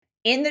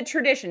In the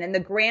tradition, in the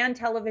grand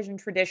television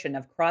tradition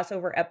of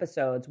crossover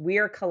episodes, we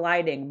are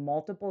colliding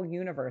multiple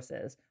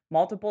universes,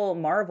 multiple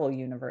Marvel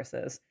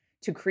universes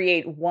to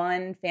create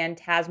one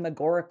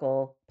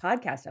phantasmagorical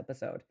podcast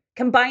episode,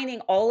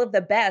 combining all of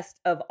the best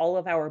of all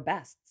of our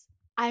bests.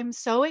 I'm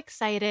so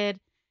excited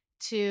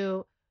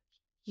to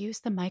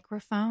use the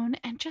microphone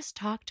and just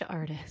talk to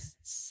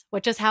artists,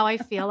 which is how I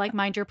feel like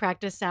Mind Your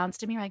Practice sounds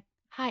to me. Like,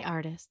 hi,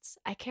 artists.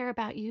 I care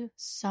about you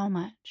so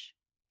much.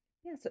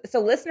 Yeah, so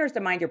listeners to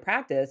Mind Your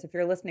Practice, if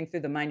you're listening through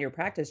the Mind Your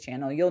Practice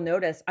channel, you'll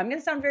notice I'm going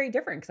to sound very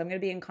different because I'm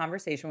going to be in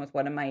conversation with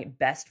one of my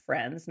best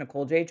friends,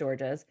 Nicole J.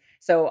 Georges.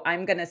 So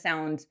I'm going to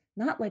sound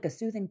not like a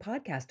soothing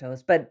podcast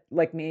host, but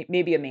like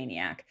maybe a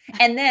maniac.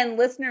 And then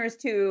listeners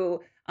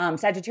to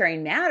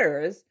Sagittarian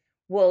Matters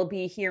will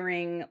be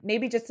hearing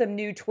maybe just some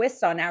new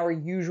twists on our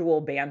usual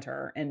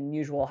banter and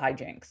usual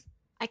hijinks.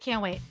 I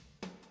can't wait.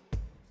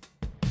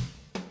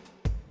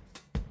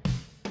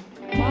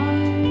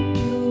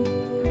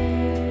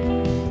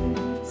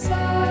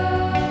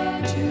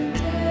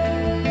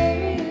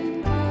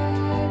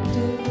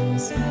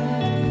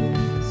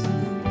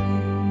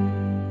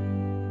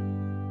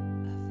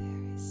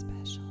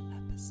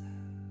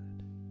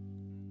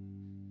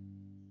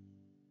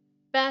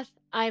 Beth,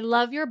 I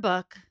love your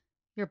book.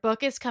 Your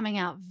book is coming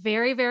out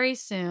very, very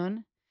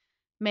soon.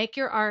 Make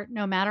Your Art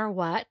No Matter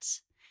What.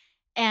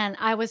 And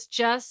I was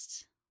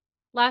just,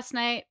 last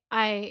night,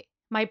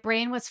 my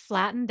brain was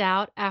flattened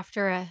out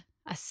after a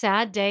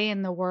sad day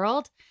in the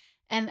world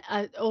and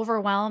an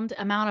overwhelmed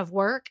amount of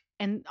work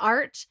and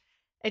art,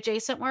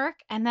 adjacent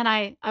work. And then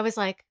I was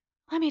like,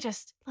 let me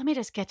just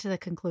get to the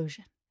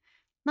conclusion.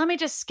 Let me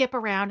just skip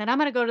around and I'm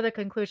going to go to the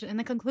conclusion. And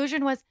the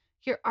conclusion was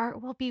your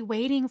art will be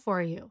waiting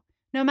for you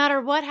no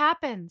matter what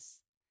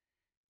happens.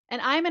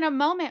 And I'm in a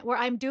moment where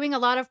I'm doing a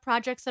lot of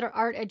projects that are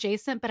art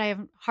adjacent, but I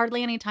have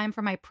hardly any time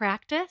for my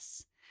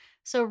practice.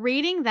 So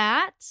reading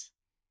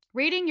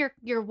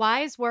your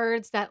wise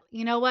words that,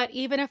 you know what,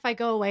 even if I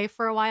go away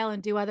for a while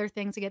and do other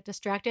things and get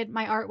distracted,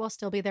 my art will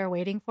still be there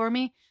waiting for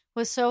me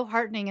was so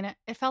heartening. And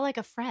it felt like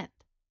a friend.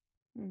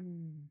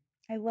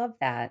 I love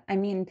that. I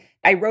mean,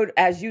 I wrote,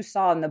 as you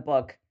saw in the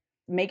book,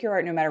 Make Your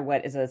Art No Matter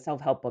What is a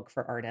self-help book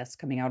for artists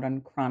coming out on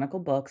Chronicle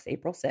Books,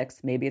 April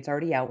 6th. Maybe it's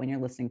already out when you're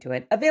listening to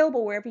it.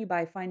 Available wherever you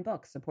buy fine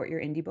books. Support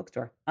your indie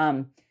bookstore.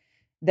 I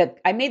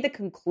made the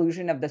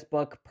conclusion of this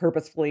book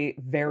purposefully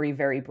very,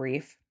 very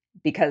brief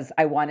because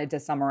I wanted to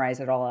summarize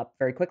it all up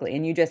very quickly.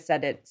 And you just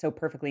said it so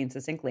perfectly and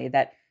succinctly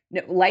that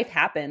life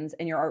happens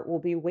and your art will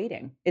be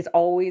waiting. It's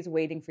always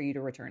waiting for you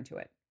to return to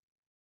it.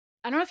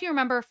 I don't know if you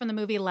remember from the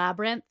movie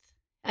Labyrinth,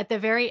 at the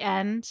very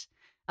end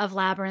of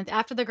Labyrinth,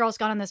 after the girl's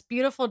gone on this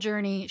beautiful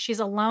journey,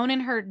 she's alone in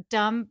her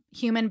dumb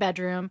human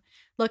bedroom,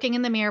 looking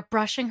in the mirror,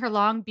 brushing her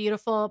long,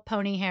 beautiful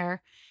pony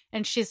hair.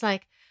 And she's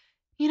like,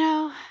 you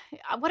know,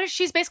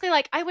 she's basically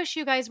like, I wish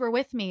you guys were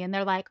with me. And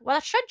they're like, well,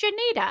 should you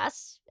need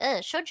us?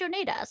 Should you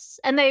need us?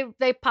 And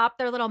they pop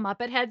their little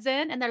Muppet heads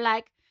in and they're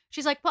like,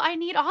 she's like, well, I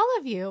need all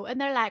of you.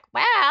 And they're like,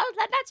 well,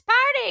 then let's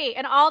party.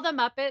 And all the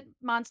Muppet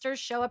monsters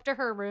show up to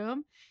her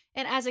room.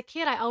 And as a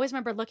kid, I always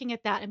remember looking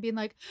at that and being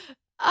like,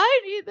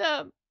 I need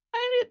them.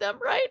 I need them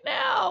right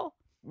now.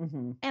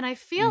 Mm-hmm. And I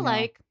feel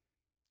like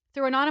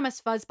through Anonymous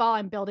Fuzzball,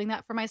 I'm building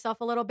that for myself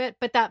a little bit.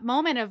 But that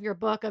moment of your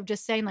book of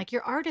just saying like,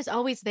 your art is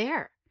always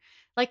there.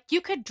 Like you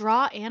could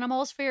draw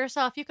animals for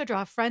yourself. You could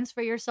draw friends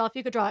for yourself.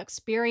 You could draw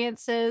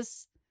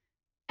experiences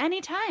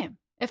anytime.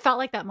 It felt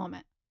like that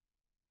moment.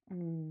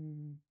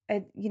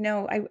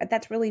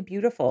 That's really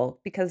beautiful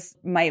because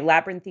my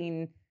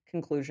labyrinthine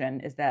conclusion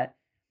is that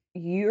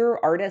your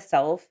artist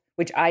self,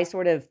 which I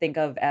sort of think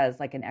of as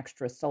like an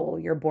extra soul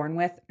you're born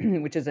with,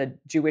 which is a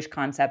Jewish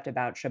concept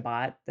about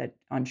Shabbat, that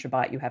on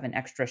Shabbat you have an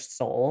extra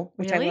soul,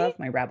 which really? I love.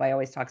 My rabbi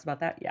always talks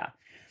about that. Yeah.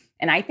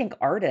 And I think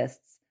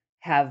artists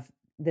have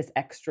this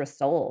extra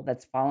soul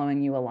that's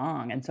following you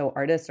along. And so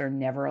artists are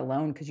never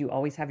alone because you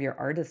always have your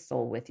artist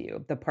soul with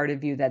you, the part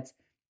of you that's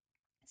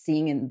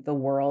seeing in the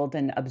world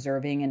and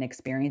observing and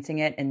experiencing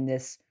it in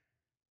this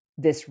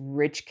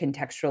rich,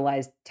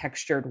 contextualized,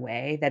 textured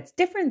way that's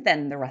different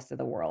than the rest of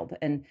the world.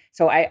 And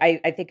so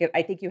I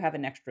think you have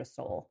an extra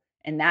soul,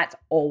 and that's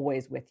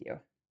always with you.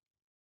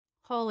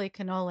 Holy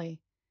cannoli.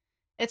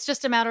 It's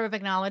just a matter of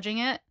acknowledging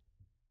it.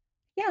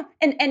 Yeah.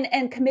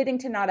 And committing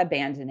to not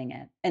abandoning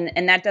it.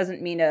 And that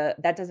doesn't mean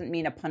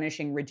a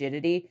punishing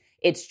rigidity.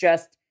 It's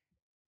just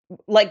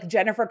like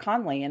Jennifer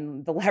Connelly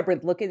in The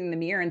Labyrinth, looking in the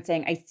mirror and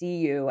saying, I see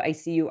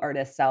you,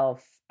 artist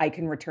self. I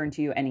can return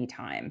to you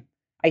anytime.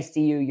 I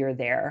see you, you're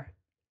there.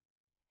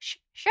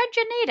 Should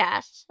you need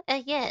us?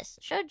 Yes.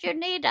 Should you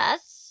need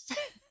us?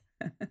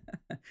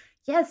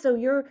 Yeah. So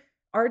your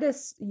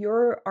artist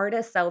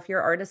self,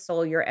 your artist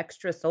soul, your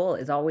extra soul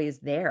is always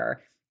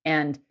there.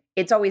 And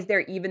it's always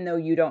there, even though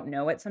you don't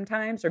know it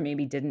sometimes, or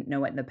maybe didn't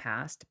know it in the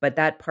past. But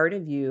that part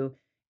of you,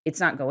 it's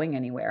not going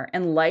anywhere.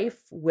 And life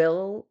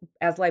will,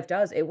 as life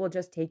does, it will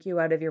just take you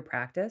out of your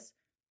practice.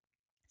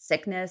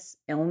 Sickness,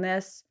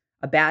 illness,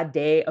 a bad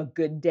day, a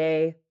good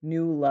day,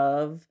 new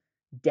love,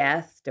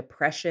 death,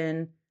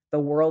 depression, the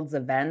world's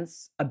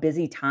events, a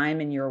busy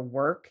time in your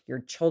work, your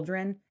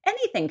children,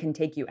 anything can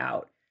take you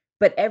out.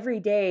 But every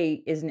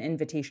day is an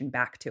invitation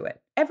back to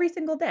it, every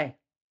single day.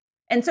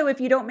 And so if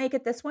you don't make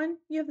it this one,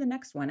 you have the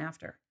next one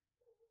after.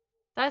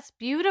 That's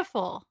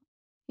beautiful.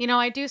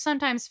 I do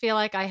sometimes feel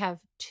like I have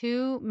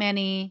too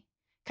many,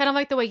 kind of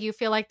like the way you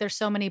feel like there's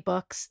so many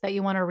books that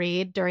you want to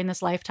read during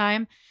this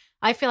lifetime.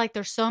 I feel like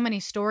there's so many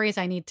stories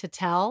I need to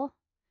tell.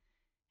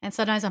 And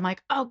sometimes I'm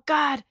like, oh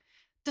God,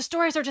 the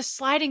stories are just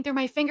sliding through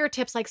my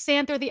fingertips like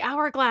sand through the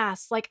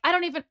hourglass. Like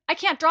I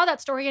can't draw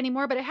that story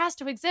anymore, but it has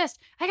to exist.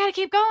 I got to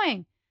keep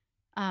going.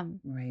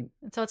 Right.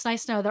 And so it's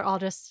nice to know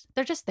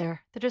they're just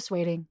there. They're just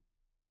waiting.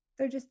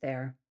 They're just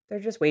there. They're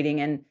just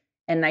waiting.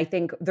 And I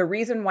think the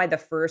reason why the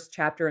first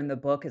chapter in the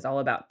book is all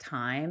about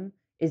time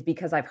is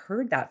because I've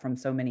heard that from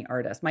so many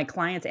artists, my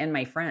clients and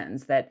my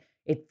friends, that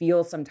it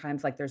feels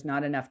sometimes like there's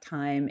not enough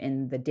time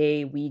in the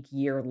day, week,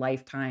 year,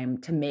 lifetime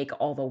to make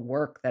all the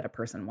work that a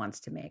person wants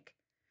to make,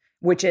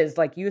 which is,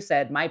 like you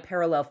said, my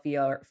parallel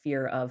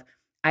fear of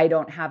I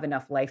don't have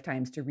enough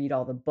lifetimes to read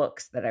all the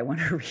books that I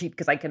want to read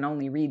because I can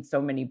only read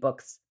so many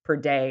books per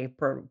day,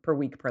 per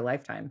week, per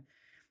lifetime.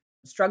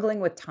 Struggling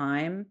with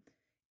time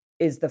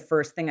is the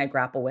first thing I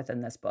grapple with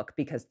in this book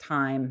because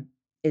time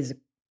is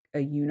a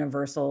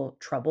universal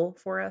trouble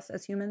for us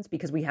as humans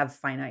because we have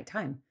finite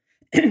time.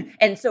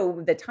 And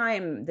so the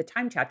time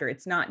chapter,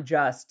 it's not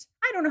just,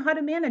 I don't know how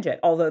to manage it,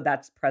 although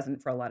that's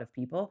present for a lot of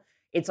people.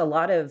 It's a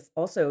lot of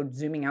also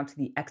zooming out to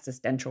the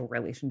existential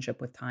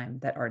relationship with time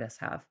that artists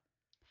have.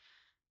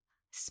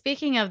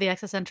 Speaking of the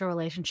existential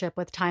relationship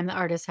with time that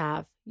artists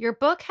have, your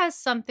book has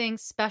something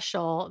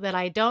special that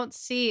I don't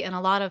see in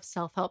a lot of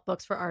self-help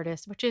books for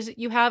artists, which is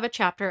you have a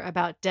chapter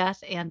about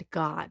death and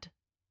God.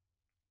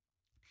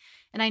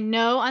 And I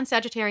know on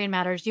Sagittarian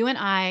Matters, you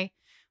and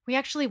we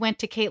actually went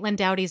to Caitlin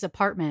Doughty's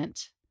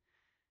apartment,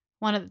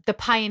 one of the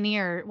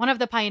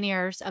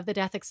pioneers of the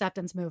death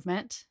acceptance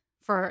movement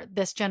for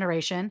this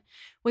generation.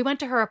 We went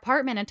to her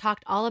apartment and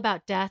talked all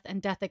about death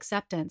and death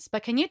acceptance.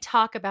 But can you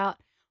talk about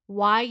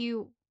why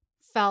you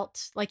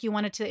felt like you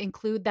wanted to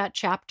include that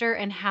chapter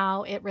and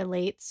how it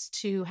relates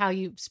to how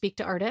you speak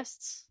to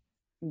artists?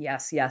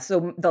 Yes.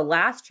 So the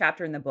last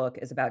chapter in the book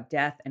is about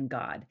death and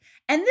God.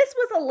 And this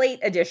was a late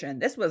addition.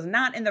 This was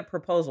not in the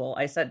proposal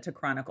I sent to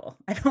Chronicle.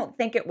 I don't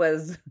think it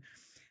was.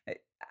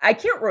 I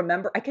can't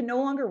remember. I can no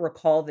longer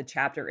recall the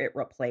chapter it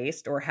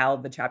replaced or how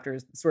the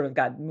chapters sort of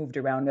got moved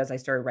around as I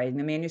started writing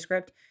the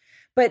manuscript.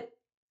 But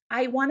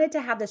I wanted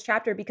to have this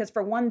chapter because,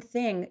 for one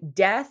thing,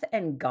 death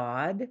and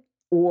God,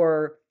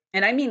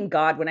 and I mean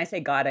God, when I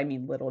say God, I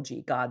mean little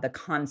g, God, the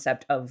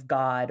concept of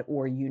God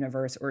or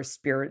universe or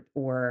spirit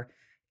or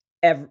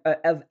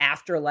of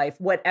afterlife,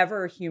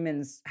 however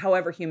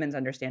humans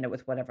understand it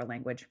with whatever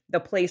language. The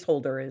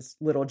placeholder is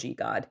little g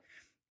God.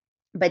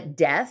 But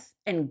death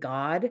and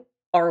God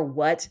are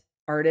what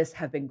artists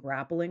have been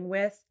grappling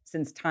with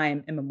since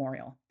time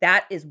immemorial.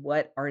 That is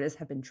what artists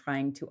have been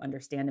trying to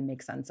understand and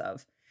make sense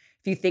of.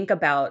 If you think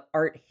about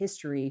art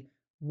history,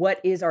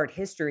 what is art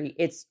history?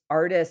 It's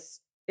artists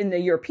in the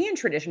European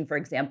tradition, for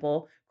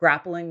example,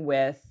 grappling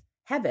with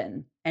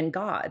heaven and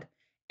God.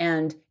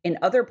 And in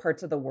other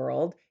parts of the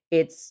world,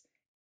 it's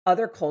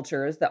other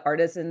cultures, the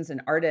artisans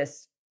and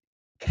artists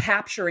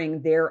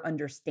capturing their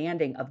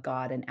understanding of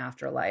God and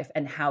afterlife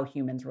and how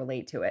humans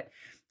relate to it.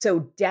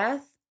 So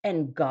death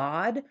and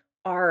God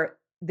are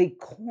the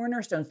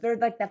cornerstones. They're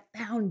like the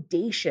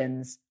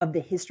foundations of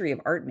the history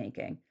of art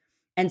making.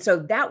 And so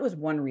that was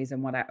one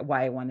reason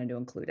why I wanted to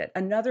include it.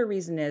 Another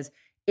reason is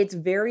it's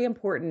very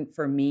important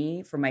for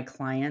me, for my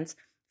clients,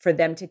 for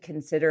them to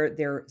consider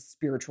their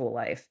spiritual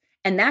life.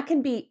 And that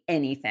can be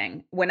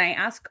anything. When I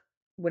ask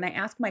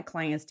my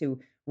clients to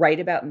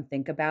write about and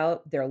think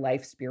about their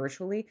life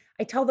spiritually,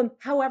 I tell them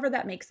however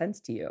that makes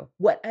sense to you,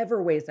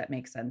 whatever ways that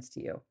makes sense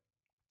to you.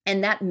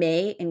 And that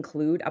may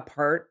include a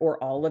part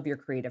or all of your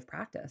creative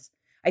practice.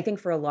 I think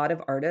for a lot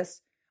of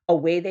artists, a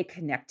way they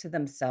connect to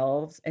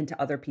themselves and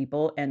to other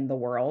people and the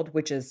world,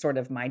 which is sort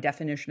of my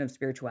definition of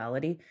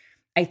spirituality,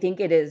 I think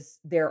it is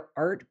their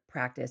art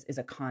practice is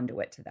a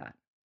conduit to that.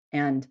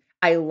 And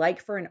I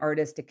like for an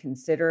artist to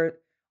consider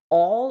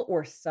all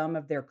or some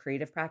of their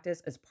creative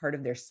practice as part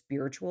of their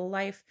spiritual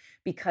life,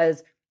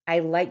 because I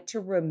like to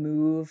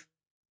remove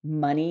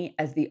money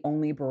as the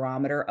only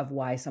barometer of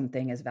why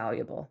something is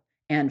valuable.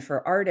 And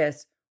for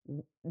artists,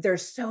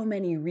 there's so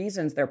many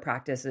reasons their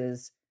practice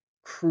is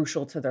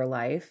crucial to their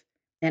life.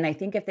 And I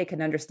think if they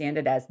can understand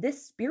it as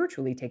this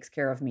spiritually takes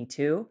care of me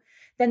too,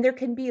 then there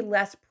can be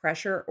less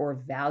pressure or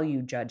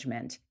value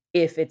judgment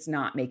if it's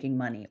not making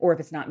money, or if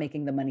it's not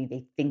making the money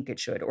they think it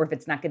should, or if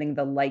it's not getting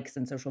the likes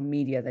in social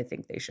media they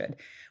think they should.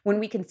 When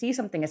we can see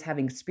something as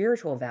having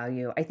spiritual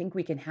value, I think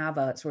we can have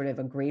a sort of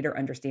a greater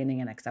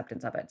understanding and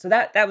acceptance of it. So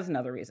that was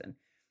another reason.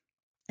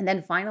 And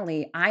then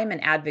finally, I'm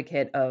an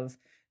advocate of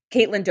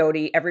Caitlin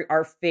Doughty,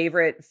 our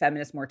favorite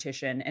feminist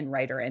mortician and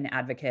writer and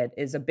advocate,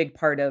 is a big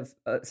part of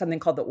something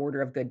called the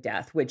Order of Good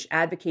Death, which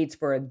advocates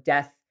for a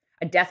death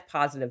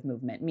positive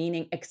movement,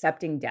 meaning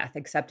accepting death,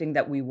 accepting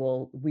that we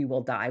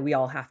will die. We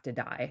all have to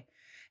die.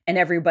 and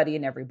everybody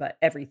and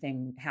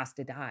everything has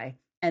to die.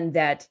 And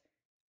that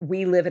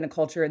we live in a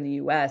culture in the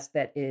US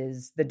that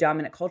is the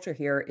dominant culture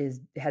here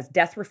has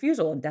death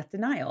refusal and death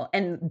denial.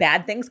 And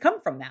bad things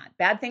come from that.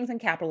 Bad things in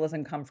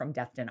capitalism come from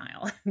death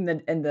denial and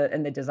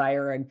the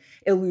desire and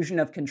illusion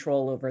of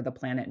control over the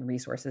planet and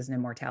resources and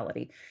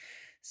immortality.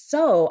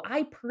 So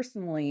I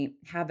personally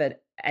have an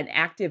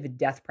active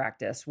death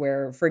practice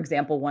where, for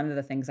example, one of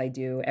the things I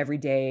do every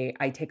day,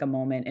 I take a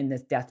moment in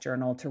this death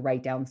journal to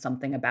write down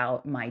something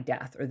about my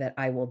death or that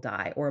I will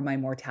die or my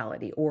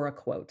mortality or a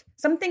quote,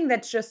 something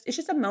it's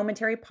just a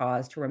momentary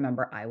pause to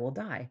remember I will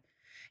die.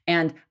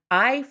 And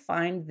I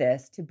find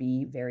this to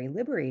be very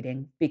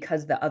liberating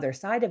because the other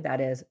side of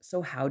that is,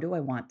 so how do I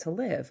want to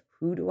live?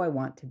 Who do I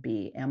want to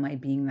be? Am I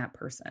being that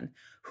person?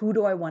 Who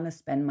do I want to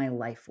spend my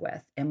life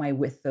with? Am I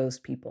with those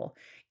people?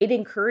 It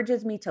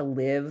encourages me to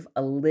live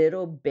a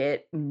little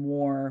bit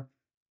more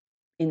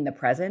in the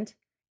present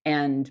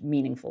and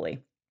meaningfully.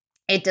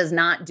 It does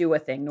not do a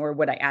thing, nor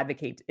would I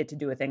advocate it to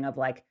do a thing of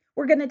like,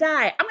 we're going to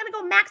die. I'm going to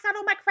go max out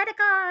all my credit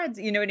cards.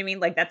 You know what I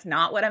mean? Like, that's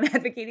not what I'm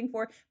advocating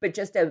for, but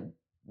just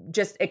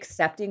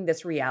accepting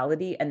this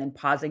reality and then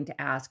pausing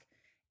to ask,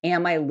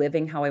 am I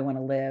living how I want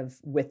to live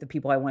with the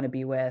people I want to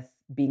be with,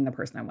 being the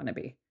person I want to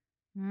be?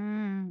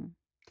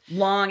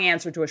 Long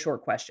answer to a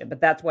short question, but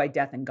that's why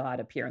death and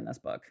God appear in this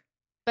book.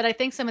 But I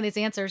think some of these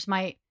answers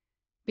might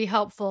be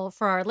helpful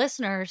for our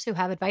listeners who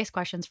have advice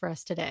questions for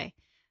us today.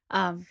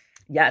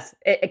 Yes.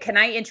 Can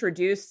I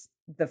introduce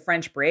the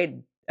French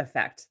braid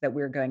effect that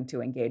we're going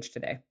to engage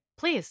today?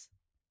 Please.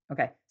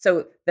 Okay.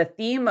 So the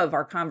theme of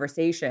our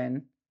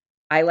conversation,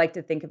 I like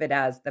to think of it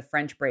as the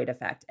French braid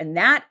effect. And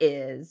that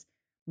is,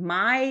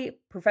 my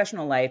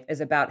professional life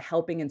is about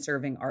helping and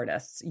serving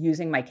artists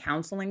using my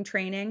counseling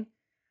training.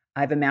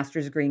 I have a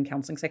master's degree in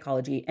counseling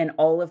psychology and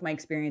all of my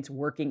experience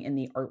working in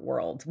the art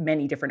world,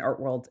 many different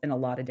art worlds in a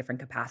lot of different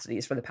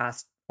capacities for the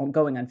past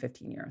going on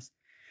 15 years.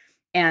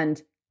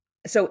 And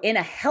so in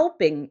a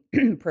helping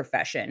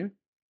profession,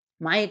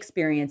 my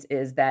experience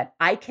is that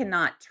I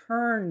cannot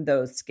turn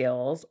those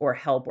skills or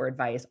help or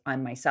advice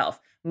on myself,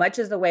 much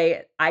as the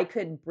way I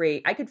could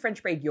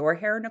French braid your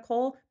hair,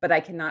 Nicole, but I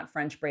cannot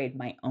French braid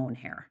my own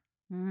hair.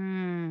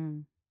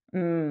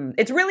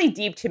 It's really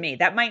deep to me.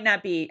 That might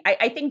not be,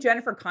 I think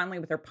Jennifer Connelly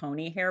with her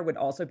pony hair would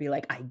also be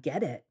like, I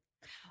get it.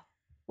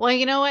 Well,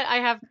 you know what?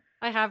 I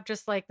have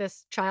just like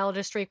this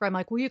childish streak where I'm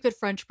like, well, you could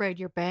French braid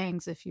your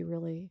bangs if you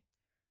really...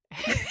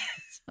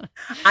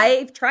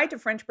 I've tried to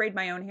French braid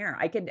my own hair.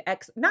 I could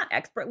not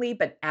expertly,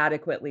 but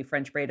adequately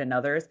French braid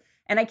another's,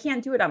 and I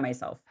can't do it on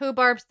myself. Who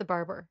barbs the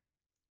barber?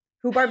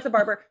 Who barbs the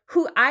barber?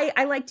 Who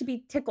I like to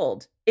be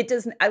tickled.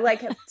 I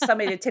like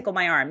somebody to tickle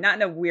my arm, not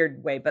in a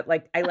weird way, but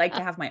like I like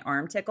to have my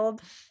arm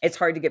tickled. It's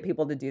hard to get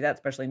people to do that,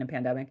 especially in a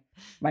pandemic.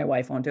 My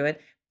wife won't do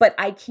it, but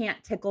I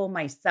can't tickle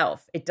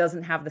myself. It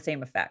doesn't have the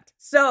same effect.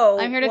 So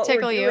I'm here to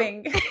tickle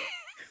you.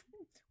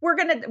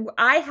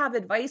 I have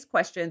advice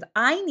questions.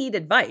 I need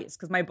advice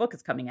because my book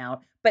is coming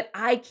out, but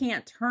I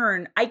can't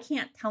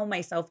tell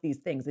myself these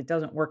things. It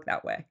doesn't work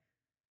that way.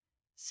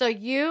 So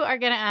you are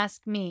going to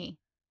ask me,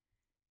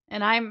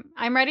 and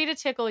I'm ready to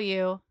tickle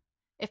you.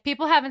 If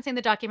people haven't seen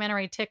the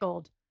documentary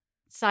Tickled,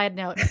 side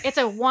note, it's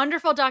a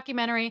wonderful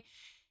documentary.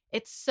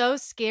 It's so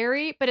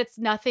scary, but it's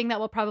nothing that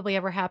will probably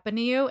ever happen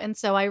to you. And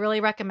so I really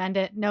recommend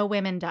it. No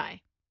women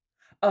die.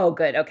 Oh,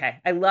 good. Okay.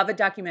 I love a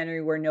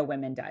documentary where no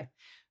women die.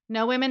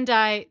 No women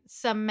die.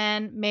 Some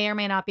men may or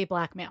may not be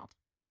blackmailed.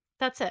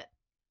 That's it.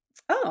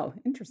 Oh,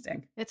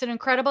 interesting. It's an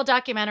incredible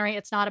documentary.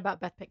 It's not about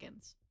Beth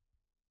Pickens.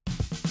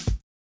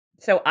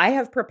 So I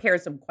have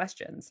prepared some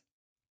questions.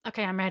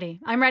 Okay, I'm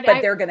ready.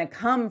 But they're going to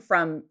come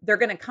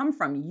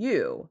from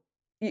you,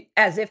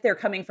 as if they're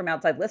coming from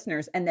outside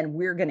listeners, and then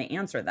we're going to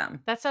answer them.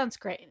 That sounds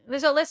great.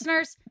 So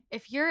listeners,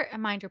 if you're a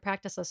Mind Your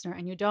Practice listener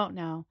and you don't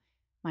know,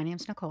 my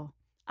name's Nicole.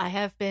 I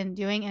have been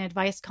doing an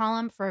advice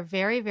column for a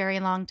very, very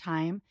long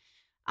time.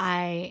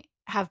 I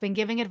have been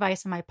giving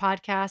advice on my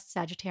podcast,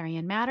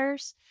 Sagittarian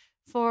Matters,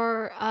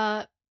 for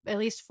at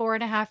least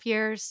 4.5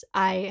 years.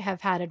 I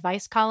have had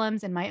advice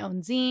columns in my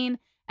own zine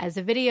as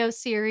a video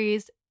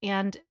series.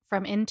 And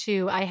from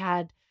Into, I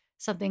had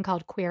something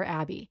called Queer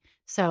Abby.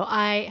 So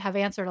I have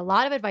answered a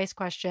lot of advice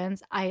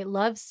questions. I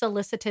love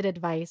solicited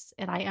advice,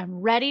 and I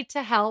am ready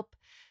to help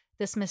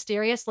this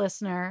mysterious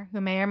listener who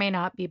may or may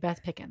not be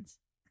Beth Pickens.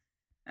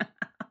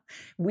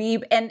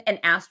 And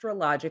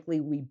astrologically,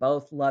 we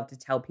both love to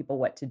tell people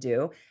what to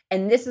do.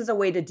 And this is a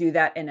way to do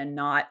that in a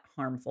not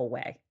harmful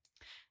way.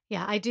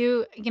 Yeah, I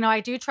do. I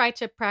do try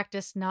to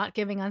practice not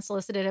giving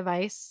unsolicited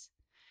advice.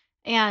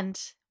 And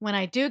when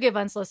I do give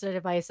unsolicited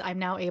advice, I'm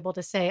now able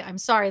to say, I'm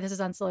sorry, this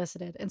is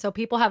unsolicited. And so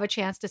people have a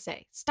chance to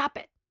say, stop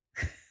it.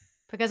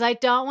 Because I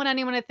don't want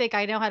anyone to think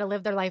I know how to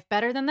live their life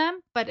better than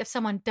them. But if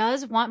someone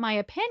does want my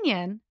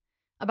opinion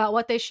about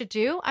what they should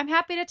do, I'm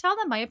happy to tell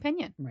them my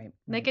opinion. Right.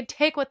 They could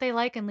take what they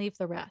like and leave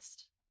the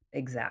rest.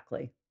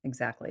 Exactly.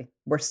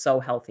 We're so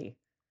healthy.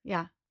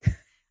 Yeah.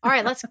 All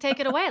right, let's take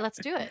it away.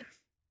 Let's do it.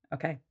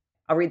 Okay.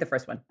 I'll read the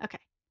first one. Okay.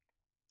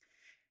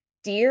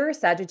 Dear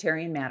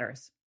Sagittarian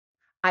Matters,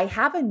 I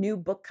have a new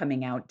book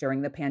coming out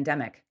during the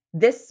pandemic.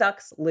 This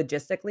sucks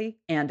logistically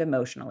and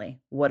emotionally.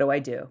 What do I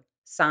do?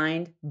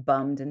 Signed,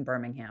 Bummed in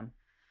Birmingham.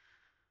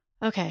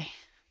 Okay.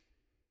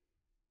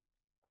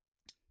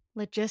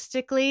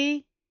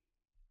 Logistically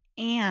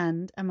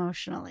and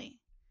emotionally.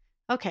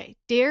 Okay.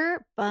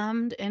 Dear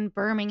Bummed in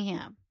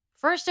Birmingham.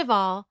 First of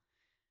all,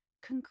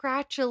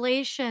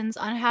 congratulations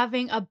on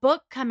having a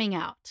book coming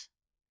out.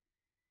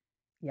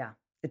 Yeah,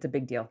 it's a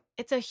big deal.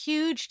 It's a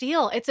huge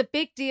deal. It's a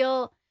big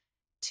deal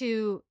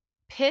to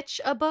pitch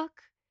a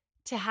book,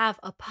 to have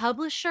a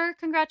publisher,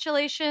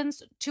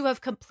 congratulations, to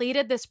have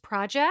completed this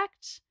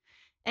project.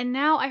 And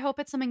now I hope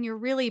it's something you're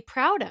really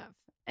proud of.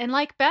 And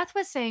like Beth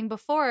was saying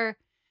before,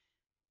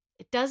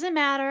 it doesn't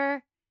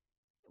matter.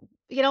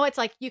 You know, it's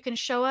like you can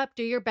show up,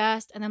 do your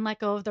best, and then let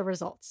go of the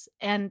results.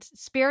 And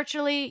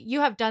spiritually,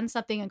 you have done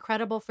something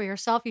incredible for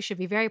yourself you should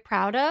be very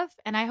proud of.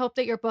 And I hope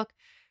that your book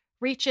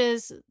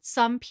reaches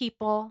some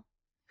people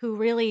who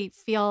really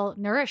feel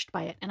nourished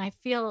by it. And I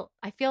feel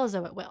as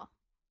though it will.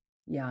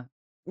 Yeah.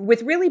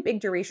 With really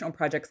big durational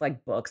projects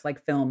like books,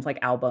 like films, like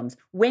albums,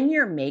 when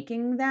you're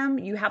making them,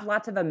 you have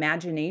lots of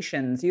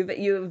imaginations. You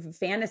have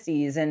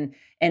fantasies and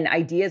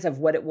ideas of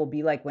what it will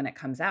be like when it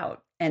comes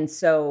out. And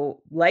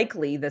so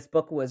likely this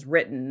book was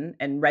written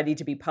and ready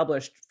to be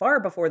published far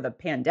before the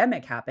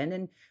pandemic happened.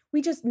 And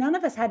none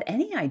of us had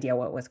any idea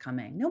what was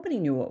coming. Nobody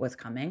knew what was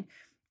coming.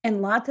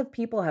 And lots of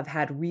people have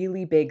had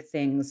really big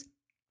things,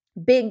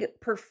 big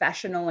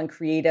professional and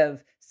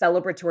creative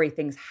celebratory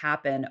things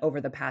happen over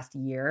the past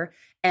year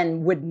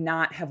and would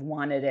not have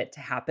wanted it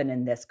to happen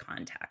in this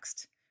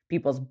context.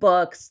 People's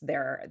books,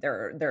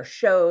 their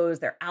shows,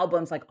 their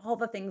albums, like all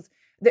the things,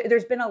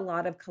 there's been a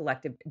lot of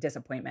collective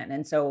disappointment.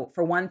 And so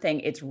for one thing,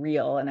 it's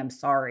real and I'm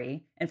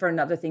sorry. And for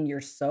another thing,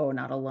 you're so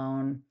not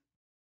alone.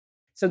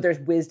 So there's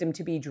wisdom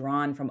to be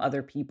drawn from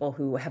other people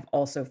who have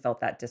also felt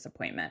that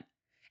disappointment.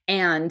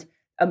 And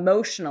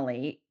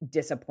emotionally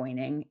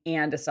disappointing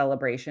and a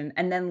celebration.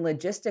 And then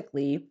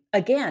logistically,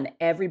 again,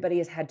 everybody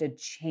has had to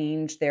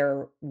change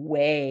their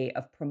way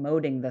of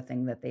promoting the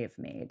thing that they've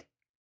made.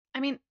 I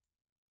mean,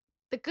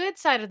 the good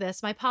side of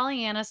this, my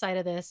Pollyanna side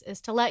of this,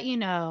 is to let you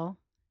know,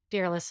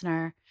 dear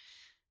listener,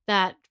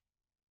 that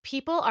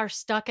people are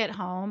stuck at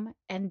home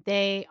and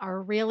they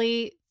are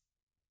really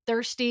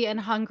thirsty and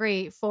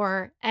hungry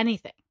for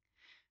anything,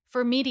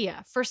 for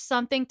media, for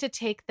something to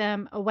take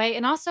them away.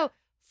 And also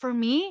for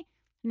me,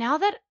 now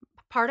that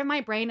part of my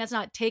brain is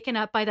not taken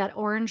up by that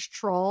orange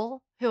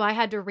troll who I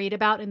had to read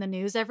about in the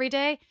news every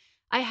day,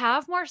 I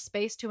have more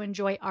space to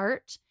enjoy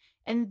art.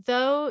 And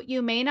though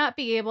you may not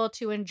be able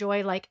to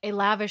enjoy like a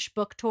lavish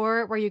book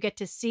tour where you get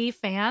to see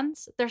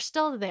fans, they're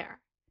still there.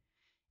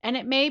 And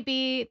it may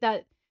be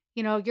that,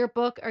 you know, your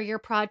book or your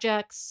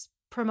project's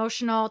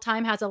promotional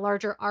time has a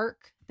larger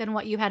arc than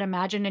what you had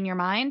imagined in your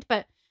mind.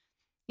 But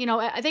you know,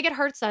 I think it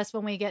hurts us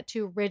when we get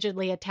too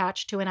rigidly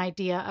attached to an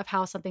idea of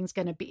how something's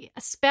going to be,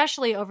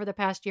 especially over the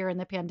past year in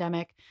the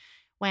pandemic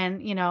when,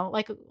 you know,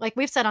 like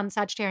we've said on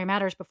Sagittarius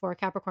Matters before,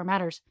 Capricorn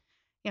Matters,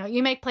 you know,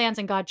 you make plans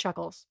and God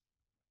chuckles.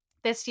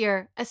 This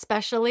year,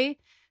 especially.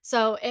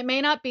 So it may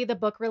not be the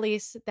book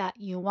release that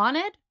you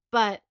wanted,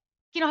 but,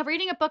 you know,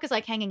 reading a book is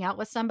like hanging out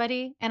with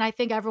somebody. And I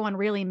think everyone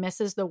really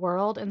misses the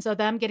world. And so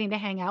them getting to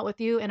hang out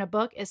with you in a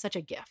book is such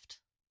a gift.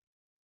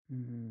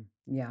 Mm-hmm.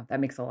 Yeah, that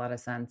makes a lot of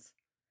sense.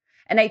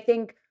 And I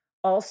think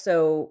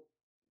also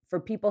for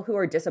people who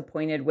are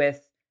disappointed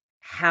with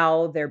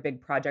how their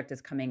big project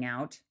is coming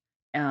out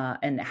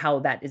and how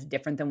that is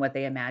different than what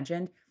they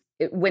imagined,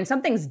 when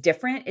something's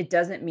different, it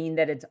doesn't mean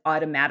that it's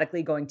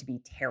automatically going to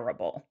be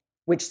terrible,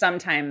 which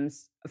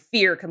sometimes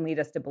fear can lead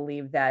us to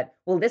believe that,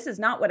 well, this is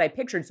not what I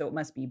pictured, so it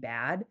must be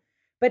bad.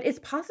 But it's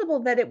possible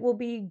that it will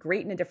be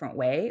great in a different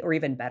way or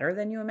even better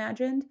than you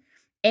imagined.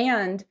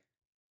 And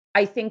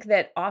I think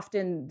that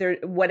often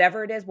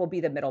whatever it is will be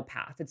the middle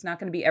path. It's not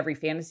going to be every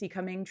fantasy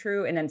coming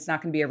true, and it's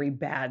not going to be every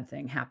bad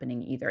thing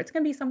happening either. It's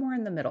going to be somewhere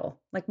in the middle,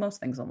 like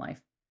most things in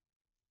life.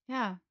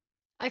 Yeah.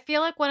 I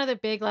feel like one of the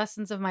big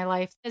lessons of my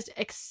life is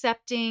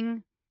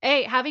accepting,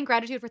 having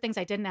gratitude for things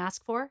I didn't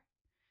ask for.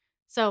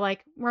 So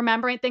like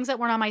remembering things that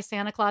weren't on my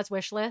Santa Claus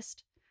wish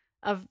list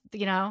of,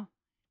 you know,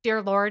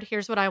 dear Lord,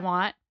 here's what I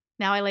want.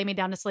 Now I lay me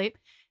down to sleep.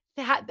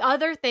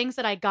 Other things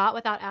that I got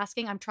without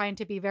asking, I'm trying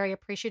to be very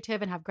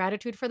appreciative and have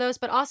gratitude for those,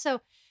 but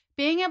also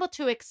being able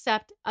to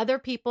accept other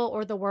people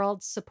or the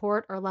world's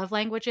support or love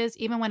languages,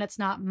 even when it's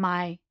not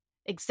my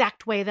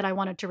exact way that I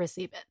wanted to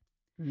receive it.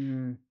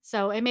 Mm.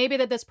 So it may be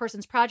that this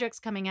person's project's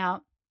coming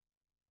out.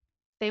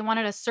 They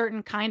wanted a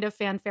certain kind of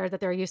fanfare that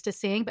they're used to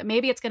seeing, but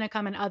maybe it's going to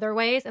come in other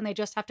ways. And they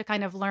just have to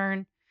kind of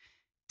learn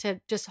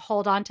to just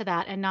hold on to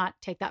that and not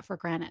take that for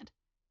granted.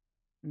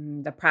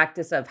 The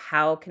practice of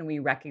how can we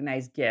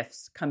recognize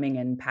gifts coming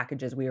in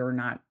packages we were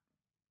not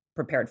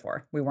prepared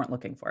for, we weren't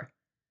looking for.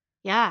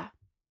 Yeah.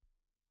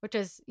 Which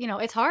is, you know,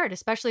 it's hard,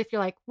 especially if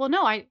you're like, well,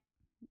 no, I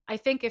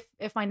think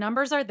if my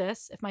numbers are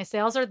this, if my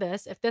sales are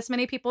this, if this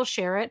many people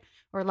share it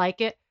or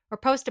like it or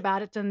post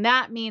about it, then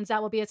that means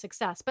that will be a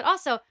success. But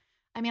also,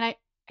 I mean, I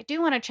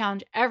do want to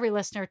challenge every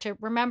listener to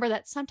remember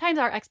that sometimes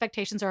our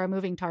expectations are a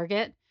moving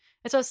target.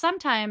 And so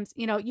sometimes,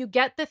 you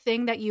get the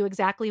thing that you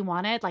exactly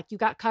wanted, like you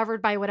got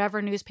covered by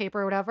whatever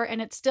newspaper or whatever,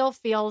 and it still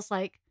feels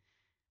like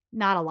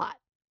not a lot.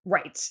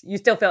 Right. You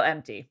still feel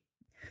empty.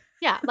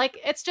 Yeah. Like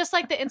it's just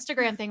like the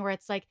Instagram thing where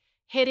it's like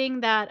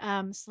hitting that,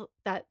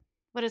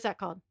 what is that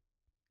called?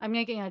 I'm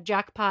making a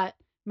jackpot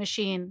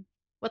machine.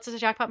 What's the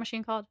jackpot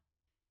machine called?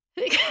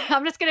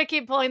 I'm just going to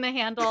keep pulling the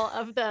handle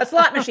of the a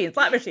slot machine.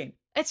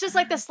 It's just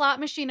like the slot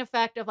machine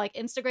effect of like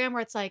Instagram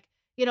where it's like,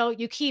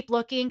 you keep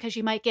looking because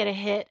you might get a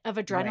hit of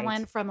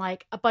adrenaline from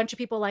like a bunch of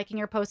people liking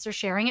your posts or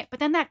sharing it. But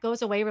then that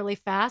goes away really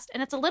fast.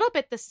 And it's a little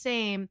bit the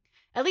same,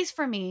 at least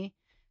for me,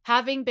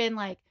 having been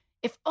like,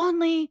 if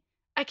only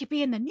I could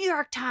be in the New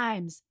York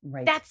Times.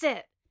 Right. That's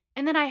it.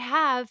 And then I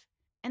have,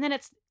 and then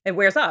it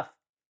wears off.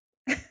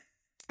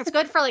 It's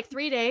good for like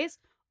 3 days.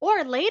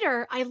 Or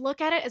later, I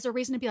look at it as a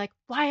reason to be like,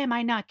 why am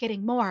I not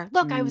getting more?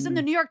 Look, I was in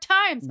the New York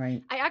Times.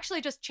 Right. I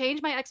actually just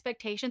change my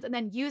expectations and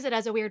then use it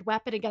as a weird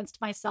weapon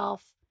against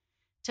myself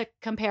to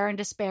compare and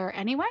despair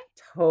anyway.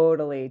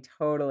 Totally.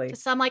 To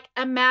some like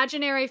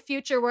imaginary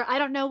future where I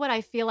don't know what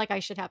I feel like I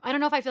should have. I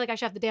don't know if I feel like I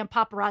should have the damn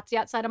paparazzi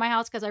outside of my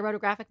house because I wrote a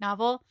graphic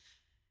novel.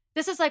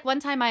 This is like one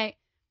time I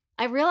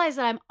realized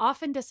that I'm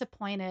often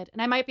disappointed,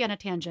 and I might be on a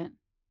tangent.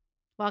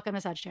 Welcome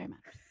to Sagittarius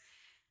Matters.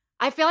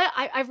 I feel like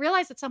I've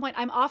realized at some point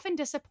I'm often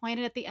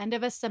disappointed at the end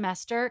of a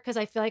semester because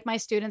I feel like my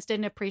students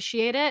didn't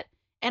appreciate it.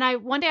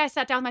 And one day I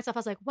sat down with myself, I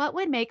was like, what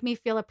would make me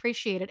feel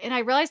appreciated? And I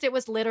realized it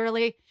was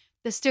literally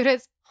the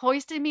students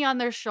hoisting me on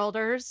their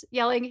shoulders,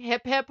 yelling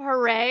hip, hip,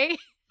 hooray.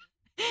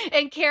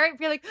 And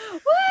be like,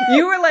 woo!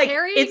 You were like,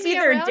 it's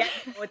either Dead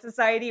Poet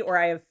Society or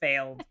I have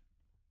failed.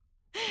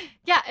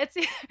 Yeah, it's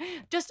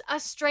just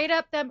a straight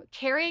up them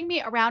carrying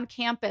me around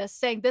campus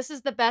saying, this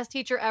is the best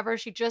teacher ever.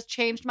 She just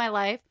changed my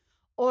life.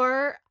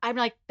 Or I'm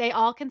like, they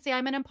all can say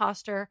I'm an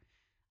imposter.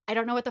 I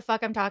don't know what the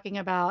fuck I'm talking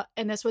about.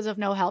 And this was of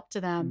no help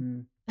to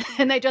them.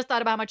 And they just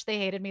thought about how much they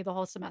hated me the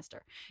whole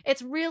semester.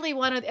 It's really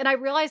and I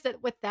realized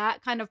that with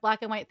that kind of black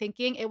and white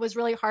thinking, it was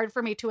really hard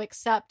for me to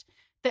accept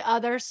the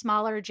other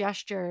smaller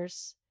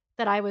gestures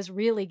that I was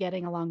really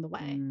getting along the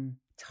way.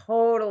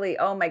 Totally.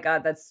 Oh my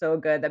God, that's so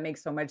good. That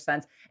makes so much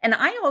sense. And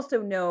I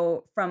also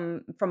know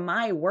from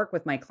my work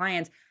with my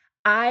clients,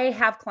 I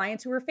have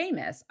clients who are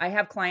famous. I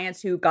have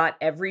clients who got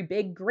every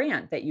big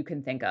grant that you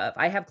can think of.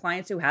 I have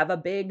clients who have a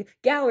big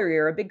gallery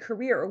or a big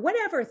career or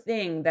whatever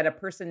thing that a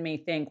person may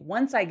think,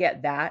 once I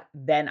get that,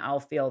 then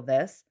I'll feel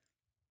this.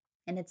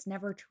 And it's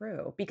never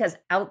true because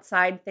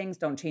outside things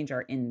don't change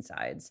our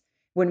insides.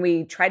 When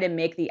we try to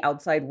make the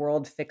outside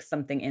world fix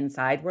something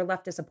inside, we're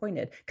left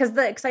disappointed because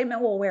the excitement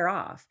will wear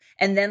off.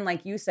 And then,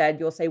 like you said,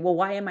 you'll say, well,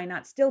 why am I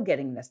not still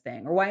getting this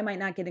thing? Or why am I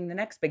not getting the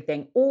next big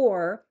thing?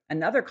 Or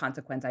another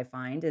consequence I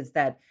find is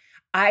that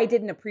I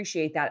didn't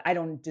appreciate that. I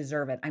don't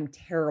deserve it. I'm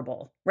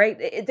terrible,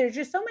 right? There's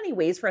just so many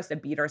ways for us to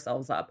beat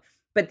ourselves up.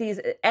 But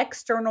these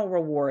external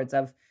rewards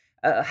of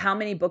how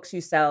many books you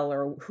sell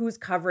or who's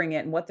covering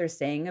it and what they're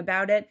saying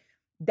about it,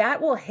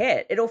 that will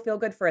hit. It'll feel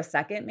good for a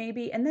second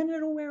maybe, and then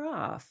it'll wear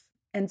off.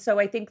 And so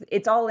I think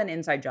it's all an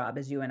inside job,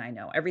 as you and I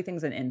know.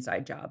 Everything's an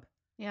inside job.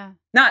 Yeah.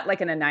 Not like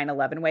in a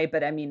 9/11 way,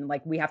 but I mean,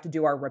 like we have to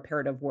do our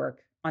reparative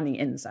work on the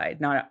inside,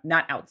 not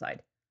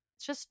outside.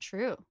 It's just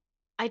true.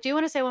 I do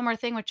want to say one more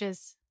thing, which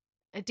is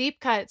a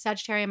deep cut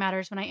Sagittarius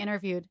Matters. When I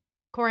interviewed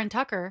Corin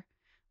Tucker,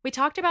 we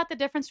talked about the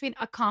difference between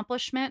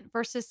accomplishment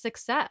versus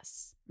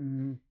success.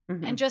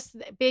 Mm-hmm. And just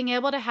being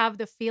able to have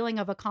the feeling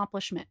of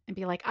accomplishment and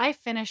be like, I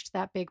finished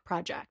that big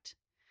project.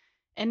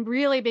 And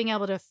really being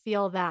able to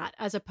feel that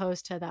as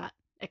opposed to that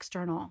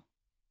external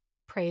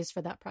praise for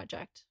that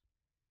project.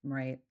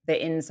 Right.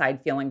 The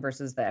inside feeling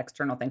versus the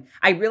external thing.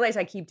 I realize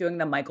I keep doing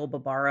the Michael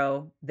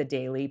Barbaro, the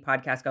daily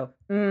podcast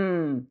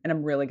and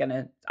I'm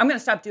going to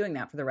stop doing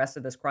that for the rest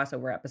of this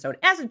crossover episode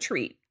as a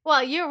treat.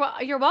 Well, you're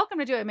welcome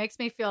to do it. It makes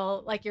me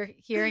feel like you're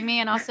hearing me.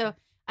 And also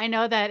I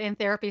know that in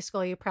therapy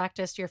school, you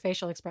practiced your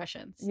facial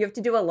expressions. You have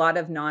to do a lot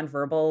of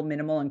nonverbal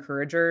minimal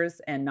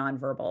encouragers and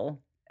nonverbal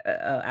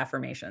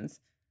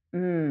affirmations.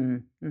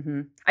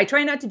 I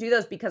try not to do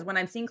those because when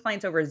I'm seeing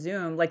clients over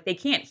Zoom, like they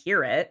can't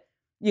hear it,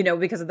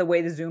 because of the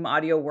way the Zoom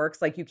audio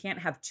works. Like you can't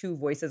have two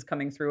voices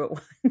coming through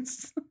at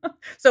once.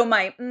 So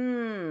my,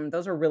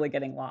 those are really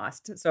getting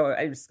lost. So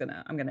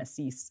I'm going to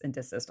cease and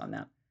desist on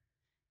that.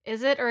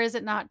 Is it or is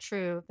it not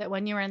true that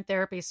when you were in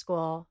therapy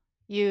school,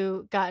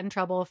 you got in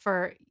trouble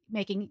for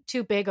making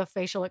too big of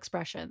facial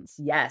expressions?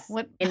 Yes.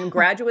 In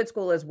graduate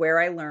school is where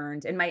I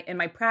learned in my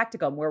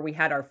practicum where we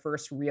had our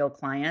first real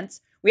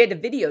clients. We had to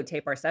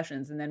videotape our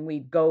sessions and then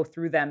we'd go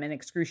through them in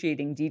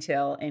excruciating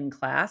detail in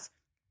class,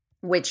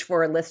 which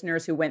for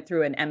listeners who went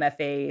through an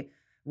MFA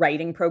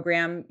writing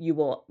program, you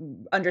will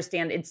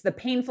understand it's the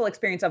painful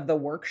experience of the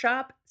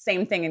workshop.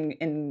 Same thing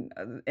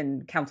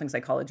in counseling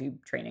psychology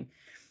training.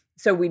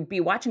 So we'd be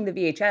watching the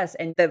VHS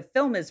and the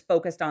film is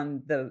focused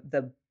on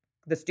the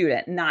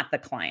student, not the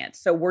client.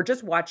 So we're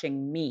just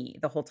watching me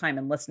the whole time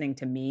and listening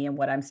to me and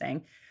what I'm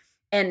saying.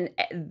 And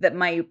that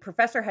my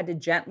professor had to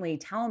gently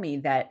tell me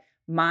that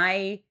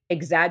my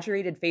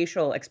exaggerated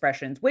facial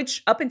expressions,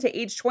 which up until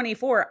age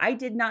 24, I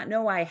did not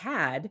know I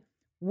had,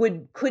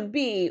 could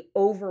be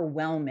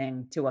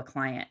overwhelming to a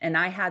client. And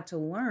I had to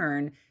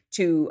learn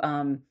to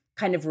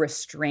kind of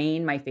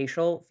restrain my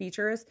facial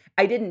features.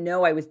 I didn't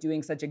know I was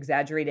doing such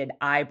exaggerated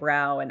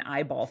eyebrow and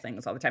eyeball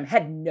things all the time.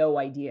 Had no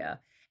idea.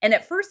 And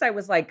at first I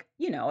was like,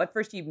 at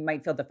first you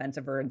might feel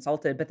defensive or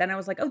insulted, but then I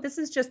was like, oh, this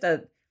is just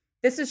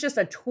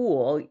a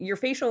tool. Your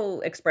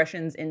facial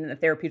expressions in a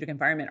therapeutic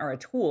environment are a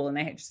tool, and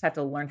I just have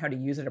to learn how to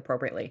use it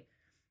appropriately.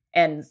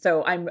 And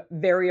so I'm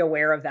very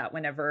aware of that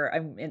whenever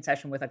I'm in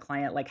session with a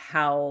client, like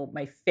how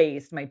my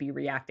face might be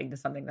reacting to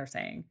something they're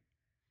saying.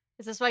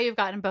 Is this why you've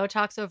gotten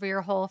Botox over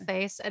your whole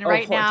face? And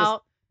right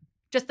now,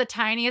 just the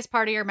tiniest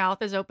part of your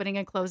mouth is opening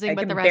and closing,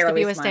 but the rest of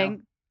you is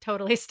staying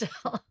totally still.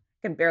 I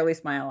can barely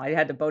smile. I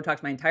had to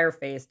Botox my entire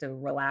face to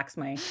relax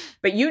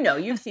but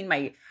you've seen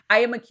I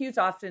am accused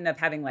often of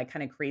having like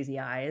kind of crazy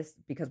eyes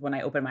because when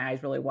I open my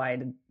eyes really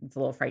wide, it's a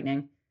little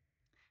frightening.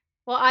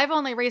 Well, I've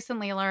only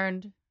recently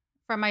learned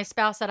from my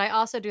spouse that I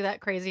also do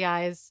that crazy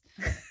eyes.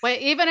 But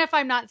even if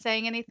I'm not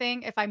saying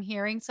anything, if I'm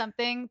hearing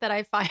something that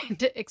I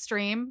find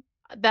extreme,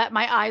 that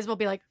my eyes will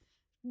be like,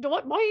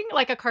 boing,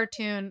 like a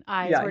cartoon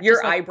eyes. Yeah,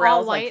 your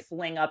eyebrows like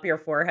fling up your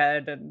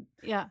forehead. And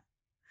yeah.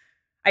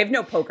 I have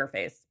no poker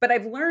face, but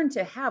I've learned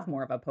to have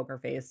more of a poker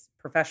face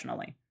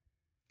professionally.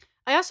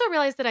 I also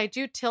realized that I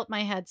do tilt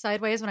my head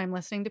sideways when I'm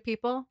listening to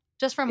people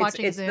just from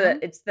watching Zoom.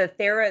 It's the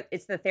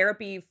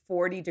therapy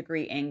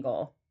 40-degree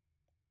angle.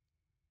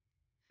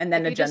 And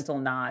then a gentle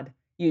nod.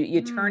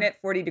 You turn it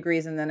 40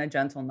 degrees and then a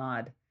gentle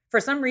nod. For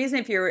some reason,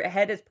 if your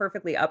head is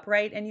perfectly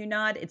upright and you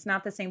nod, it's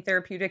not the same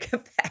therapeutic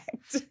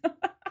effect.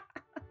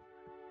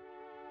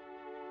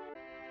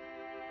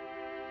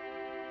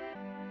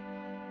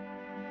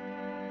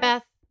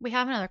 Beth, we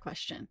have another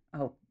question.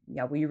 Oh,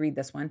 yeah. Will you read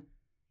this one?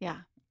 Yeah.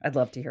 I'd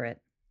love to hear it.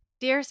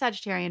 Dear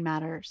Sagittarian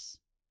Matters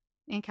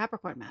and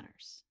Capricorn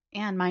Matters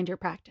and Mind Your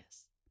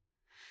Practice.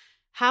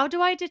 How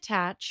do I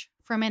detach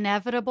from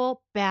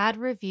inevitable bad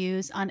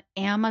reviews on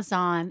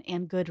Amazon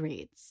and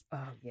Goodreads?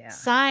 Oh, yeah.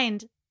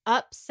 Signed,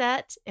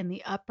 Upset in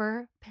the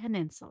Upper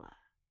Peninsula.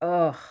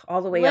 Oh,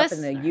 all the way up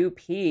in the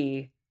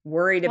UP,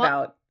 worried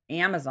about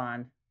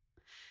Amazon.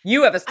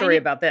 You have a story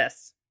about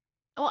this.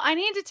 Well, I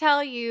need to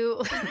tell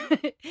you,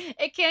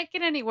 it can't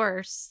get any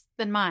worse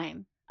than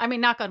mine. I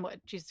mean, knock on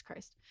wood, Jesus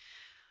Christ.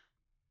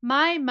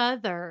 My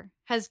mother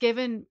has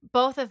given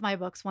both of my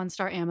books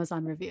 1-star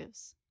Amazon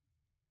reviews.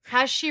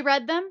 Has she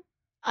read them?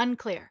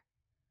 Unclear.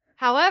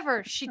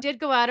 However, she did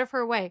go out of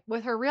her way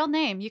with her real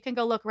name. You can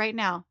go look right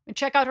now and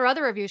check out her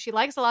other reviews. She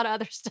likes a lot of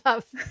other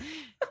stuff.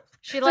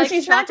 So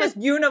she's not just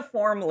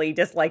uniformly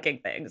disliking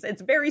things.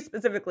 It's very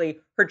specifically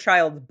her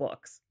child's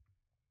books.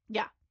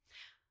 Yeah.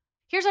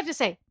 Here's what I have to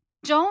say.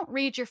 Don't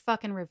read your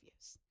fucking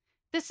reviews.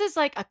 This is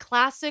like a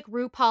classic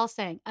RuPaul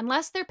saying,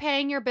 unless they're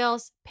paying your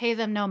bills, pay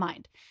them no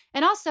mind.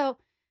 And also,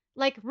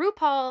 like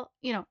RuPaul,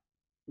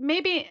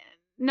 maybe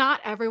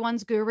not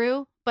everyone's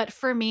guru, but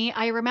for me,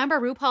 I remember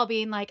RuPaul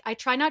being like, I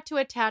try not to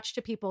attach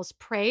to people's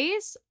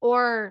praise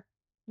or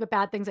the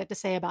bad things they have to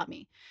say about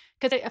me.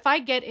 Because if I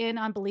get in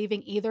on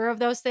believing either of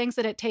those things,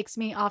 then it takes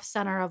me off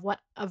center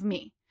of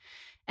me.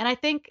 And I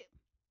think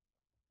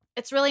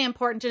it's really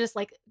important to just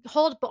like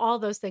hold all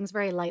those things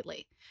very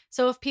lightly.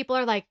 So if people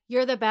are like,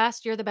 you're the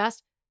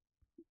best,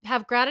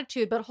 have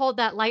gratitude, but hold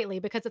that lightly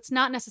because it's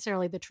not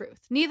necessarily the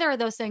truth. Neither of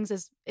those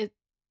things it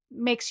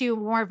makes you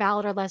more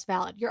valid or less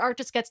valid. Your art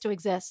just gets to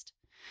exist.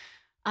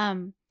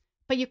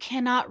 But you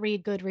cannot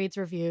read Goodreads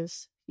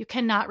reviews. You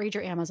cannot read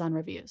your Amazon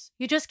reviews.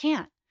 You just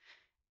can't.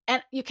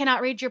 And you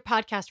cannot read your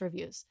podcast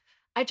reviews.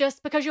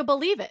 Because you'll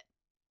believe it.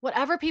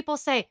 Whatever people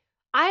say.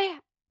 I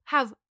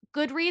have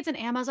Goodreads and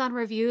Amazon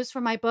reviews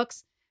for my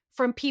books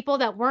from people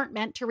that weren't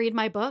meant to read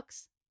my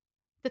books.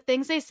 The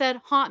things they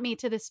said haunt me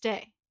to this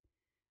day.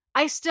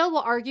 I still will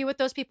argue with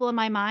those people in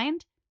my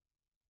mind.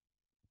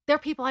 They're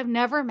people I've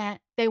never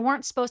met. They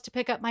weren't supposed to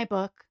pick up my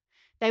book.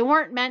 They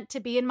weren't meant to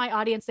be in my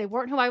audience. They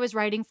weren't who I was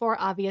writing for,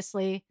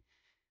 obviously.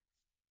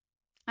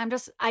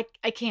 I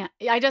can't.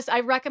 I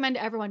recommend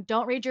to everyone,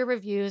 don't read your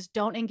reviews.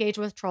 Don't engage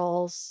with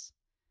trolls.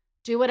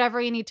 Do whatever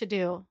you need to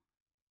do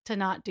to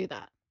not do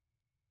that.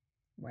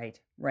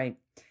 Right.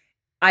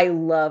 I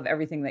love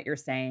everything that you're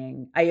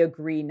saying. I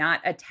agree.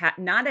 Not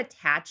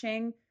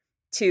attaching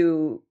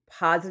to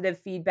positive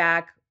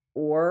feedback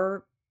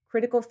or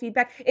critical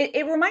feedback.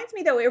 It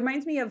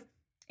reminds me of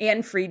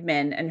Anne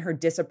Friedman and her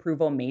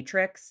disapproval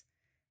matrix,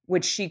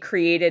 which she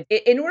created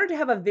in order to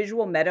have a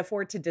visual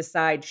metaphor to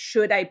decide,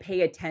 should I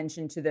pay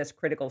attention to this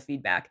critical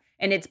feedback?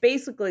 And it's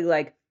basically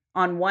like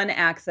on one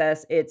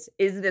axis, is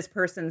this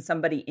person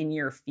somebody in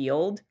your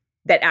field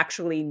that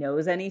actually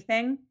knows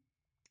anything?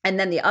 And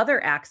then the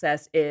other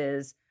axis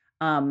is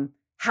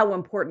how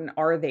important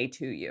are they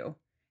to you?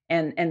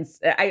 And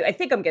I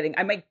think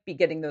I might be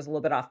getting those a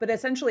little bit off, but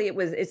essentially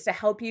it's to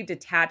help you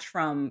detach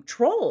from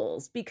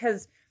trolls,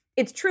 because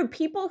it's true.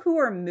 People who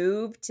are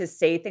moved to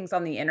say things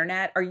on the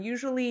internet are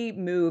usually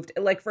moved,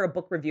 like for a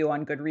book review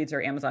on Goodreads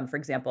or Amazon, for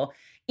example,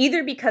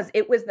 either because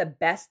it was the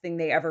best thing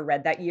they ever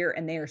read that year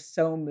and they are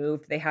so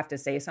moved they have to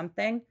say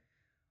something,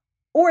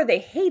 or they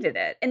hated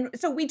it. And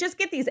so we just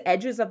get these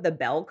edges of the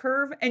bell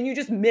curve, and you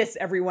just miss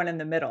everyone in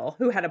the middle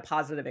who had a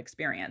positive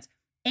experience.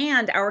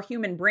 And our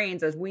human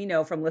brains, as we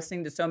know from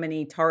listening to so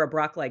many Tara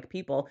Brach-like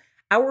people,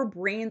 our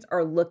brains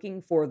are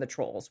looking for the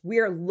trolls. We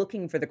are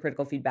looking for the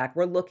critical feedback.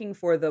 We're looking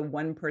for the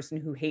one person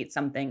who hates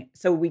something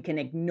so we can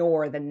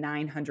ignore the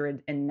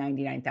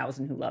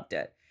 999,000 who loved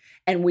it.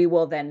 And we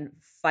will then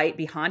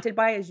be haunted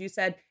by, as you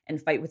said, and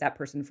fight with that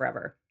person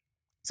forever.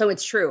 So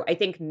it's true. I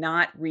think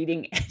not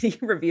reading any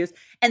reviews.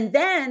 And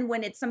then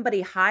when it's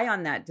somebody high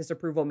on that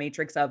disapproval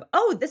matrix of,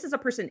 oh, this is a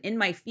person in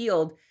my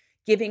field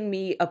giving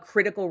me a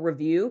critical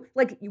review,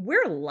 like,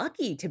 we're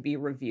lucky to be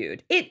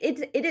reviewed.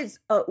 It's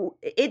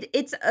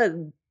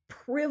a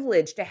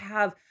privilege to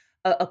have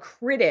a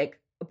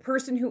critic, a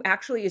person who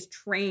actually is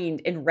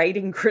trained in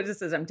writing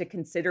criticism, to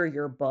consider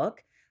your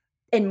book.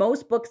 And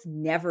most books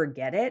never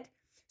get it.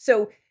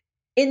 So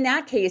in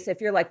that case, if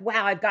you're like,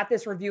 wow, I've got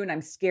this review and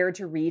I'm scared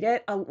to read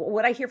it,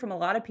 what I hear from a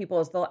lot of people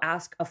is they'll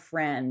ask a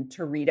friend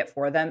to read it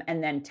for them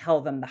and then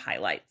tell them the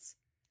highlights.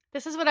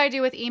 This is what I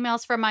do with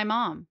emails from my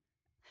mom.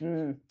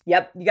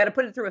 Yep. You got to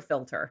put it through a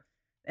filter,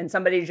 and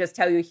somebody just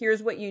tell you,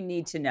 here's what you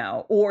need to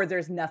know, or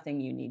there's nothing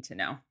you need to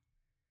know.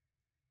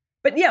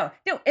 But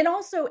and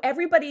also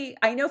everybody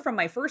I know from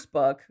my first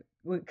book,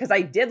 because I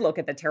did look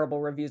at the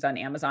terrible reviews on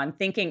Amazon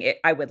thinking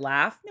I would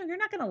laugh. No, you're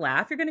not going to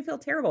laugh. You're going to feel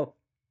terrible.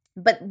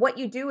 But what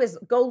you do is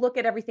go look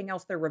at everything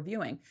else they're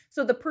reviewing.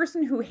 So the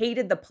person who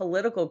hated the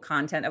political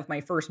content of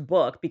my first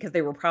book because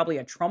they were probably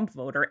a Trump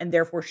voter and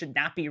therefore should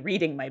not be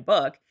reading my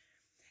book,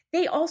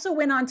 they also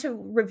went on to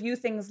review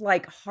things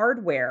like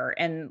hardware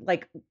and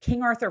like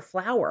King Arthur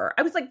Flower.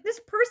 I was like, this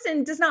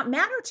person does not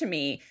matter to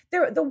me.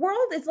 The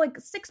world is like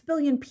 6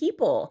 billion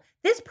people.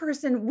 This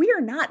person, we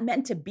are not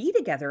meant to be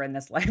together in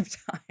this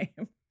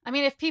lifetime. I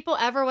mean, if people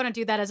ever want to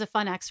do that as a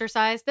fun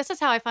exercise, this is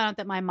how I found out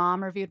that my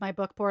mom reviewed my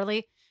book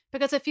poorly.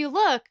 Because if you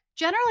look,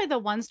 generally the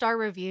 1-star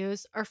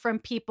reviews are from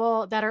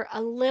people that are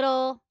a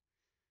little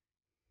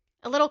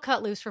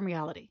cut loose from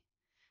reality,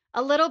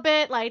 a little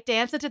bit like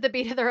dancing to the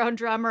beat of their own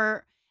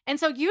drummer. And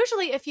so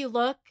usually if you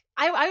look,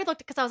 I looked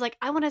because I was like,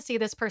 I want to see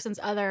this person's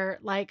other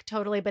like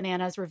totally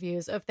bananas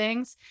reviews of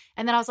things.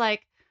 And then I was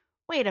like,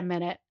 wait a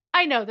minute.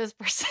 I know this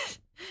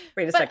person.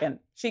 Wait a second.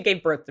 She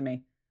gave birth to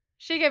me.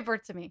 She gave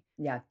birth to me.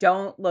 Yeah.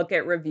 Don't look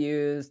at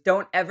reviews.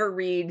 Don't ever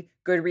read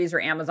Goodreads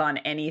or Amazon,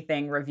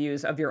 anything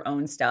reviews of your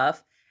own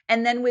stuff.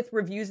 And then with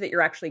reviews that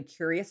you're actually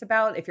curious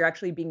about, if you're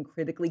actually being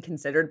critically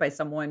considered by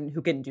someone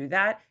who can do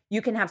that,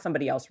 you can have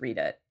somebody else read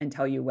it and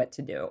tell you what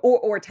to do,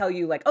 or tell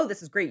you like, oh,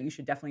 this is great. You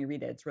should definitely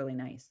read it. It's really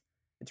nice.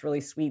 It's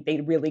really sweet. They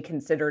really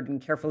considered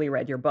and carefully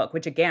read your book,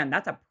 which again,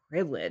 that's a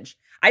privilege.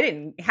 I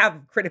didn't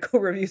have critical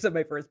reviews of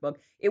my first book.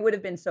 It would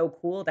have been so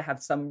cool to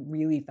have some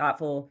really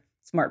thoughtful,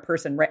 smart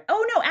person write.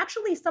 Oh no,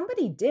 actually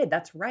somebody did.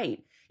 That's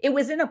right. It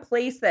was in a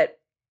place that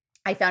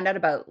I found out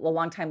about a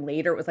long time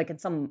later. It was like in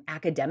some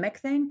academic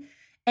thing.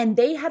 And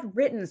they had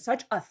written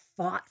such a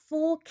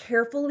thoughtful,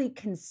 carefully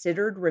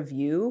considered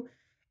review.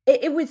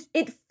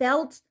 It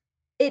felt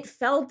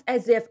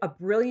as if a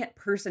brilliant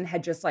person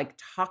had just like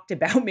talked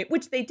about me,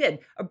 which they did.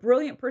 A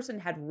brilliant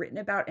person had written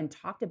about and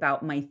talked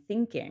about my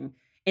thinking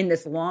in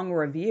this long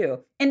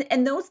review.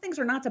 And those things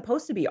are not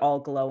supposed to be all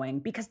glowing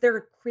because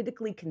they're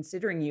critically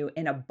considering you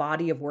in a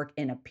body of work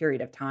in a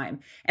period of time.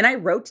 And I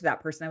wrote to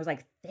that person. I was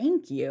like,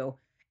 thank you.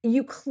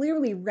 You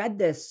clearly read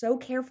this so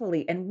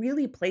carefully and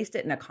really placed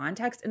it in a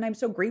context. And I'm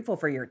so grateful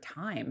for your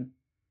time.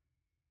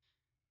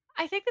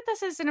 I think that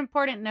this is an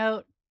important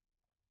note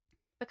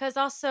because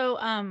also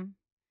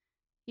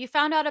you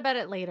found out about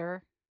it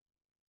later.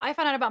 I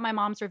found out about my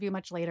mom's review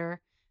much later.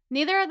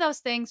 Neither of those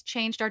things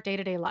changed our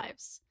day-to-day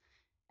lives.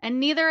 And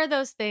neither of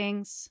those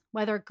things,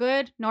 whether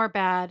good nor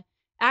bad,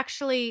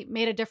 actually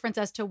made a difference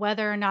as to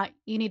whether or not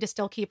you need to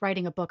still keep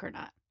writing a book or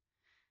not.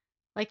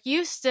 Like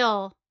you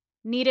still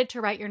needed to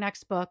write your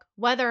next book,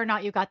 whether or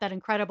not you got that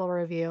incredible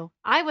review.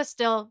 I was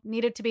still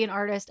needed to be an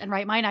artist and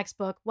write my next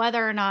book,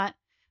 whether or not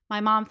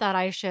my mom thought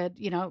I should,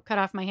 cut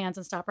off my hands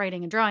and stop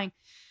writing and drawing.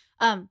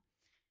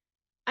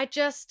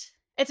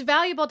 It's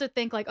valuable to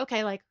think like,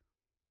 okay, like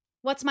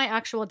what's my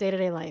actual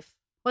day-to-day life?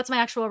 What's my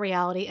actual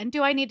reality? And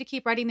do I need to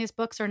keep writing these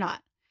books or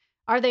not?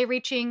 Are they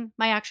reaching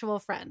my actual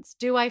friends?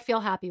 Do I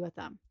feel happy with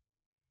them?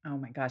 Oh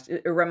my gosh.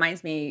 It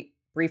reminds me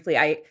briefly,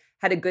 I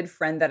had a good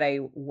friend that I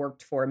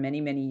worked for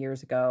many, many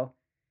years ago.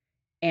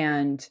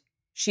 And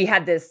she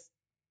had this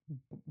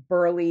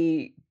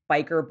burly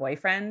biker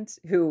boyfriend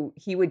who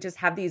he would just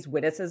have these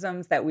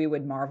witticisms that we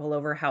would marvel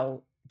over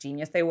how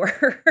genius they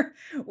were.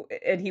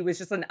 And he was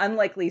just an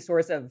unlikely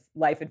source of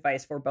life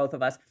advice for both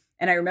of us.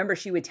 And I remember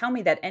she would tell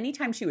me that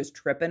anytime she was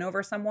tripping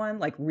over someone,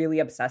 like really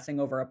obsessing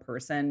over a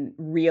person,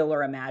 real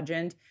or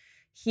imagined,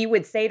 he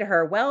would say to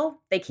her,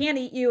 well, they can't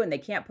eat you and they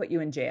can't put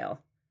you in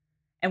jail.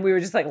 And we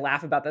would just like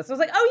laugh about this. I was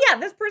like, oh yeah,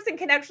 this person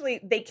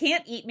they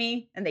can't eat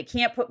me and they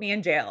can't put me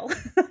in jail.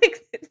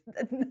 Like,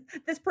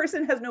 this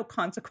person has no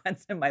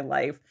consequence in my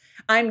life.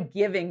 I'm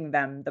giving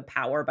them the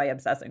power by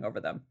obsessing over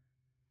them.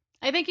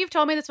 I think you've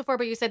told me this before,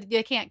 but you said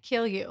they can't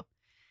kill you.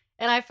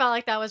 And I felt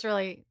like that was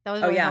really Oh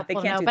really yeah, they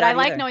helpful to can't know. do But I that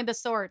like either. knowing the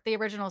source. The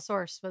original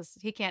source was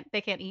they can't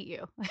eat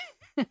you.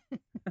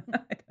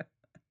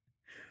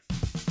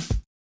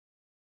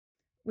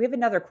 We have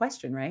another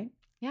question, right?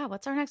 Yeah,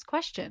 what's our next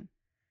question?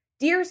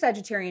 Dear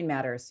Sagittarian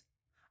Matters,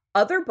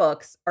 other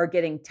books are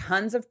getting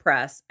tons of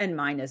press and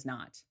mine is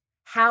not.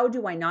 How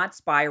do I not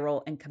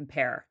spiral and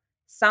compare?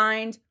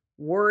 Signed,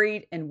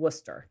 Worried in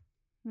Worcester.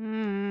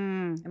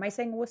 Am I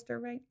saying Worcester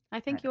right? I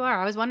think you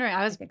are. I was wondering.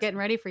 I was think getting so.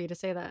 ready for you to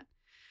say that.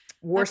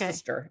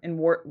 Worcester and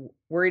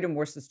Worried in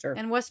Worcester.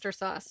 And Worcester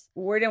sauce.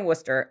 Worried in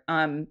Worcester.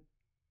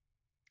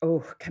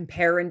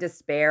 Compare and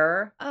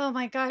despair. Oh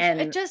my gosh. And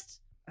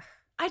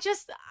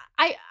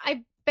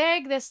I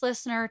beg this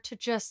listener to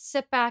just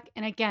sit back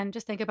and again,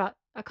 just think about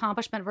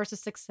accomplishment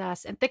versus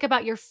success and think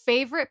about your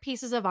favorite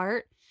pieces of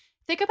art.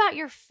 Think about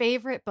your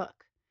favorite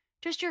book,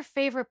 just your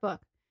favorite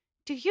book.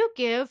 Do you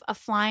give a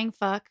flying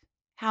fuck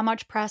how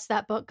much press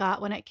that book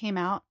got when it came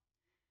out?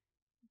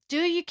 Do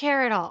you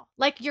care at all?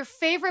 Like your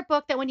favorite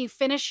book that when you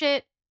finish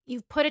it,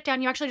 you put it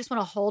down, you actually just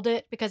want to hold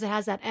it because it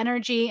has that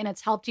energy and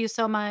it's helped you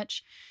so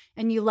much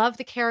and you love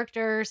the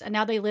characters and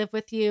now they live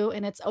with you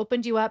and it's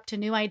opened you up to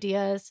new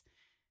ideas.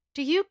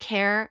 Do you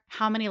care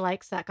how many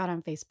likes that got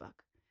on Facebook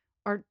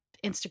or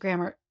Instagram?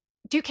 Or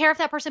do you care if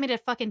that person made a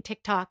fucking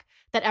TikTok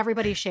that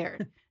everybody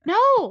shared?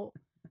 No,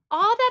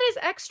 all that is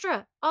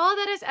extra. All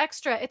that is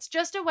extra. It's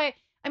just a way.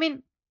 I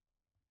mean,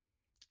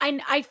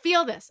 I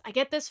feel this. I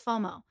get this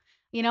FOMO.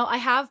 You know, I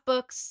have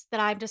books that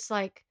I'm just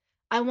like,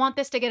 I want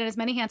this to get in as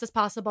many hands as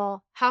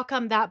possible. How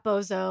come that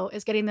bozo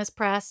is getting this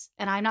press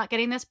and I'm not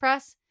getting this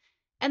press?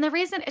 And the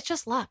reason, it's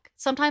just luck.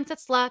 Sometimes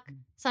it's luck.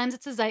 Sometimes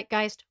it's a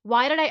zeitgeist.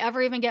 Why did I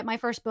ever even get my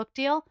first book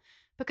deal?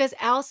 Because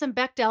Alison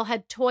Bechdel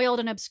had toiled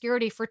in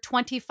obscurity for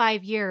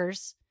 25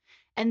 years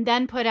and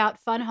then put out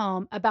Fun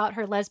Home about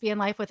her lesbian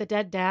life with a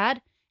dead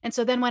dad. And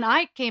so then when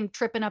I came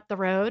tripping up the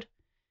road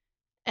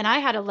and I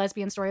had a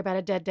lesbian story about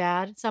a dead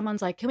dad,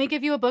 someone's like, can we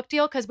give you a book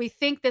deal? Because we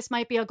think this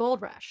might be a gold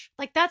rush.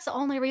 Like, that's the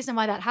only reason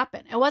why that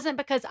happened. It wasn't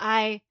because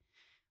I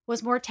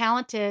was more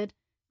talented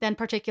than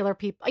particular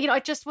people. You know,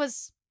 it just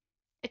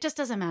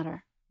doesn't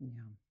matter. Yeah.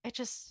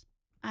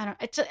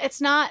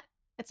 It's not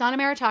a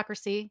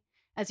meritocracy,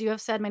 as you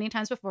have said many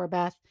times before,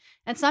 Beth.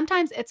 And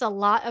sometimes it's a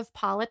lot of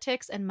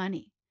politics and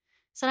money.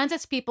 Sometimes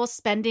it's people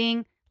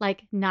spending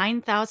like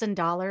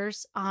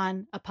 $9,000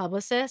 on a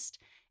publicist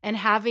and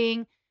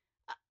having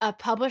a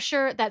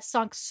publisher that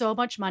sunk so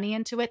much money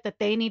into it that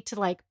they need to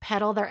like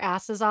pedal their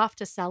asses off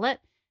to sell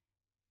it.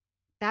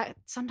 That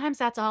sometimes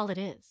that's all it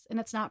is. And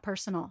it's not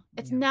personal.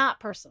 It's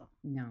not personal.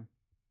 No,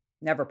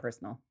 never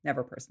personal.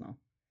 Never personal.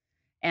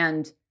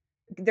 And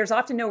there's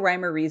often no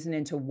rhyme or reason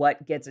into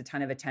what gets a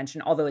ton of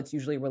attention, although it's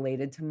usually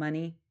related to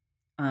money.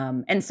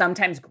 And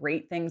sometimes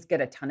great things get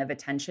a ton of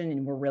attention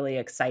and we're really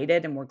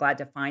excited and we're glad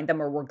to find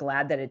them or we're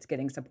glad that it's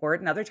getting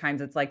support. And other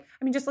times it's like,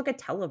 I mean, just look at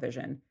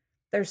television.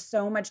 There's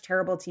so much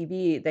terrible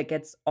TV that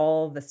gets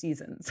all the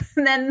seasons.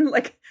 And then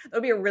like,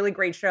 there'll be a really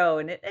great show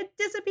and it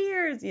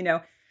disappears, you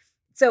know?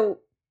 So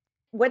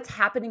what's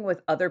happening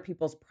with other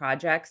people's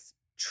projects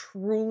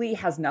truly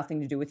has nothing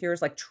to do with yours.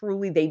 Like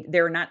truly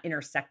they're not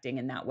intersecting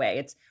in that way.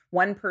 It's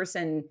one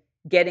person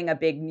getting a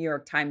big New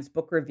York Times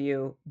book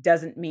review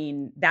doesn't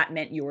mean that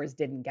meant yours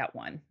didn't get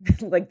one.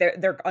 Like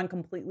they're on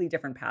completely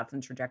different paths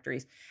and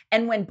trajectories.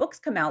 And when books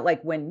come out,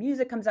 like when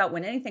music comes out,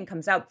 when anything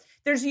comes out,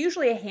 there's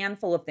usually a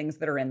handful of things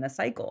that are in the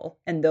cycle.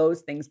 And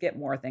those things get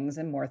more things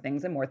and more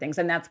things and more things.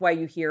 And that's why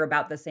you hear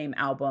about the same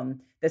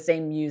album, the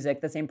same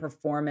music, the same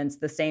performance,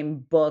 the same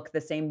book,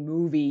 the same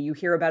movie. You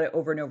hear about it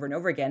over and over and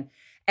over again.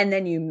 And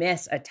then you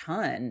miss a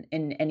ton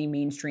in any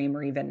mainstream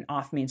or even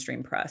off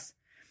mainstream press.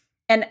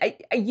 And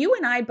you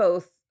and I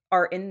both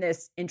are in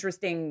this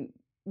interesting,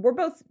 we're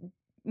both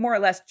more or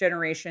less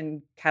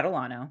generation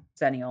Catalano,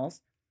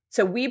 Zennials.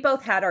 So we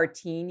both had our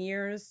teen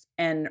years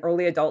and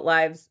early adult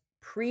lives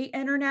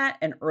pre-internet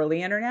and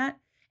early internet.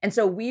 And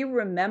so we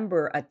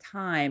remember a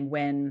time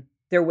when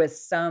there was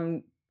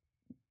some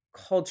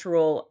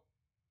cultural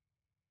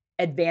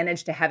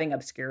advantage to having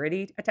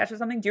obscurity attached to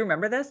something. Do you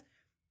remember this?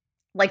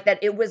 Like that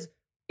it was,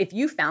 if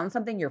you found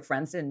something your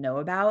friends didn't know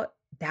about,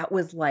 that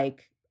was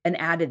like an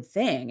added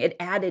thing. It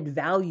added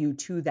value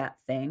to that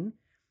thing.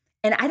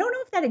 And I don't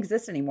know if that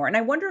exists anymore. And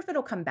I wonder if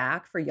it'll come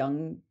back for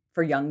young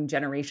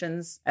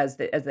generations as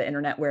the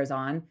internet wears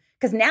on.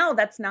 Because now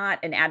that's not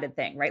an added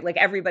thing, right? Like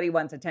everybody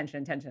wants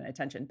attention.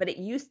 But it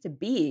used to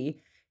be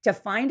to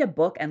find a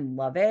book and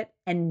love it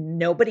and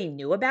nobody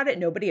knew about it.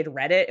 Nobody had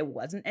read it. It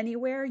wasn't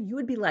anywhere. You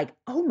would be like,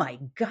 oh my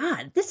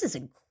God, this is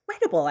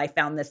incredible. I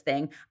found this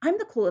thing. I'm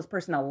the coolest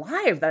person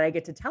alive that I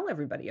get to tell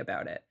everybody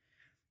about it.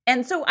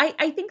 And so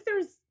I think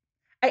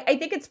I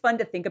think it's fun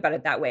to think about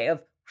it that way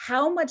of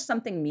how much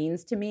something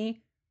means to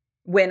me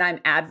when I'm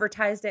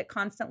advertised it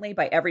constantly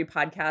by every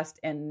podcast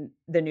and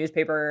the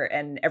newspaper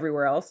and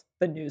everywhere else.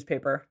 The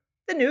newspaper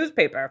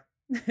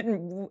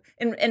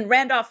and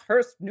Randolph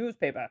Hearst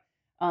newspaper.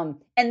 And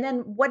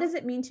then what does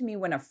it mean to me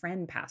when a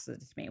friend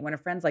passes it to me? When a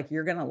friend's like,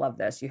 you're going to love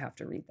this. You have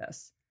to read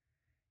this.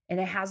 And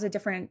it has a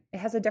different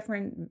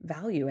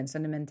value and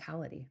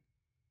sentimentality.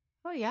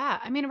 Oh, yeah.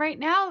 I mean, right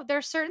now,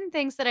 there's certain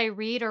things that I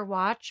read or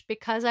watch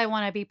because I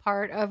want to be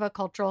part of a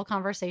cultural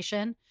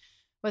conversation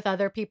with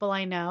other people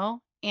I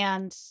know.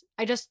 And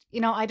I just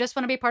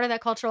want to be part of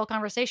that cultural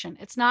conversation.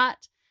 It's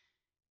not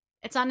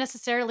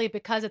necessarily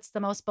because it's the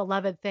most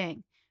beloved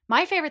thing.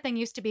 My favorite thing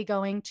used to be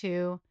going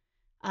to,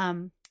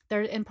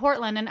 there in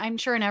Portland, and I'm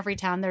sure in every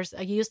town, there's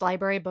a used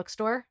library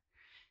bookstore.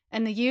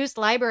 And the used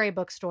library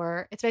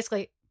bookstore, it's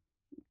basically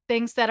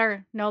things that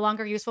are no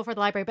longer useful for the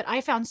library. But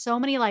I found so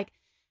many like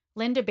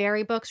Linda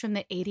Berry books from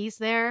the 80s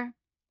there.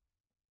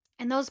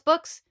 And those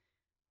books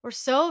were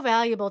so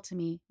valuable to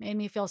me, made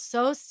me feel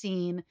so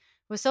seen,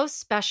 was so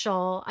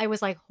special. I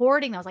was like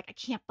hoarding. I was like, I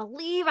can't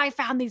believe I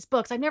found these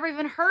books. I've never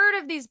even heard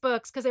of these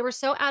books because they were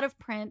so out of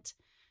print.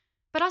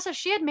 But also,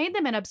 she had made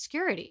them in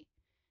obscurity.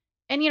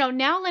 And,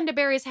 now Linda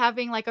Berry's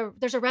having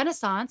there's a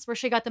renaissance where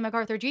she got the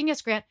MacArthur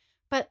Genius Grant,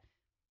 but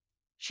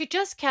she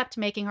just kept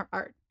making her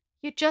art.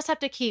 You just have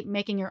to keep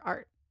making your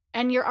art.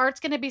 And your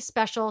art's going to be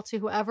special to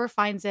whoever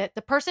finds it.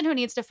 The person who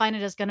needs to find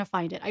it is going to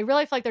find it. I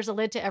really feel like there's a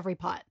lid to every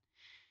pot.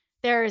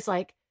 There is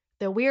like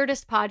the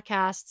weirdest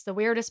podcasts, the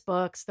weirdest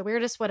books, the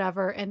weirdest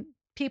whatever. And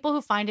people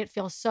who find it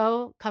feel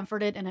so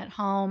comforted and at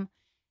home.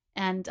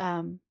 And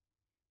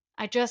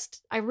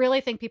I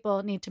really think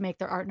people need to make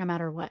their art no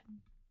matter what.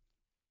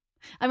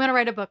 I'm going to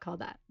write a book called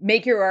that.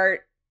 Make your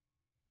art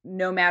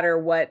no matter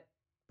what,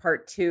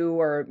 part 2,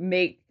 or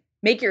make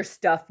your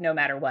stuff no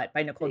matter what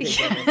by Nicole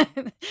J.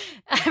 Gilman.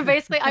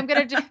 Basically, I'm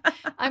gonna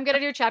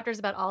do chapters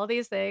about all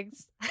these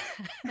things.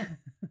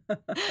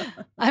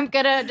 I'm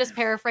gonna just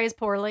paraphrase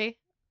poorly.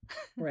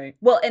 Right.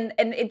 Well, and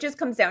it just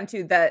comes down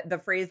to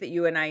the phrase that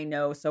you and I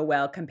know so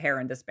well: compare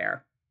and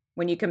despair.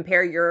 When you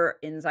compare your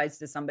insides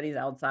to somebody's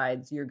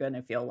outsides, you're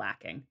gonna feel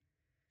lacking.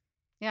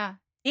 Yeah.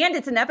 And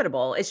it's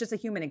inevitable. It's just a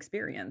human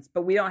experience,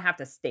 but we don't have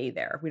to stay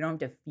there. We don't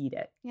have to feed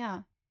it. Yeah.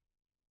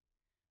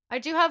 I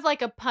do have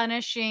like a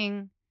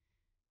punishing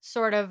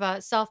sort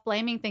of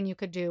self-blaming thing you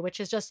could do, which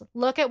is just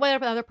look at what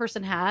another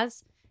person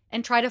has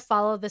and try to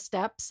follow the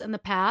steps and the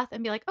path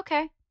and be like,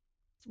 okay,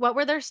 what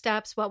were their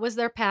steps? What was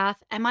their path?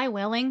 Am I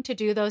willing to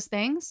do those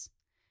things?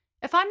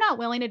 If I'm not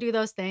willing to do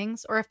those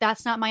things, or if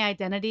that's not my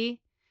identity,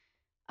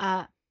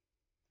 then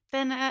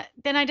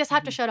I just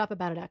have to shut up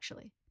about it,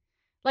 actually.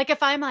 Like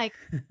if I'm like,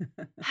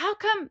 how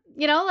come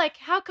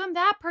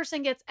that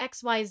person gets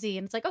X, Y, Z?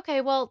 And it's like, okay,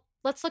 well,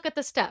 let's look at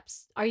the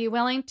steps. Are you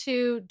willing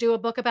to do a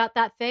book about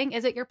that thing?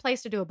 Is it your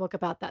place to do a book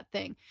about that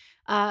thing?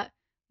 What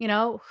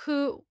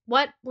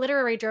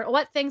literary journal,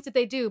 what things did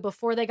they do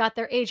before they got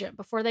their agent,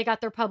 before they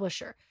got their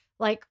publisher?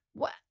 Like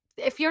what,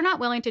 if you're not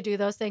willing to do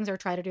those things or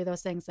try to do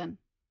those things, then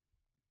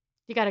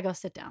you got to go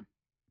sit down.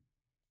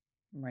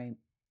 Right.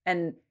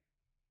 And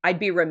I'd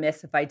be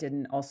remiss if I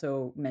didn't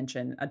also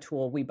mention a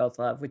tool we both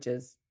love, which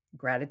is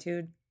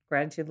gratitude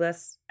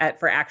lists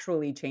for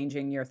actually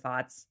changing your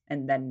thoughts,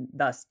 and then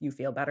thus you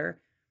feel better.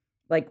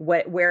 Like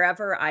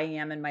wherever I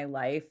am in my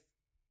life,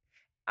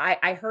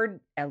 I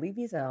heard Elie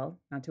Wiesel,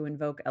 not to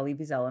invoke Elie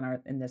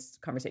Wiesel in this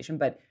conversation,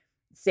 but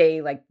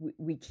say like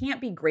we can't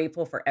be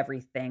grateful for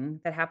everything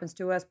that happens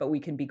to us, but we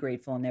can be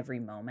grateful in every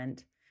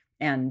moment.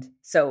 And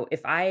so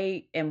if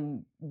I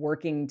am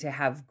working to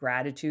have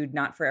gratitude,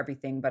 not for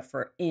everything, but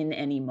for in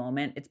any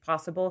moment it's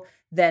possible,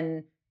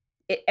 then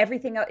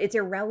everything else, it's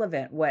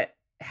irrelevant what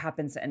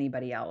happens to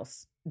anybody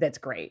else that's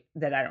great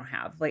that I don't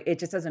have. Like it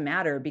just doesn't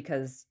matter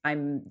because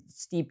I'm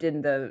steeped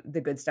in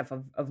the good stuff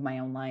of my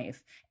own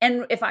life.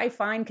 And if I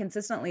find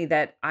consistently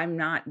that I'm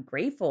not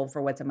grateful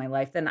for what's in my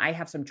life, then I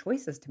have some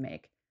choices to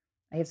make.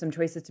 I have some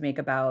choices to make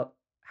about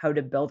how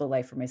to build a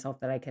life for myself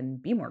that I can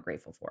be more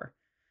grateful for.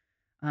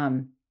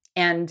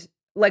 And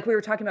like we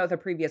were talking about with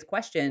a previous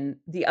question,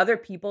 the other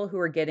people who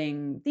are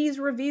getting these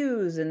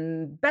reviews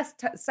and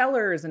best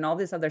sellers and all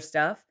this other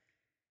stuff,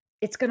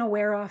 it's going to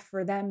wear off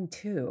for them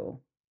too.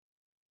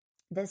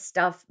 This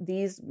stuff,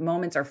 these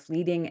moments are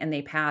fleeting and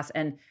they pass.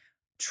 And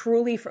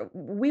truly,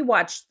 we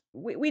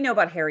know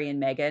about Harry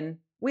and Meghan.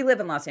 We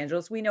live in Los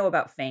Angeles. We know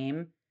about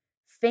fame.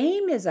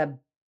 Fame is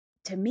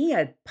to me,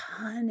 a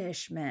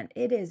punishment.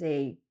 It is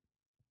a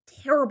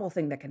terrible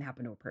thing that can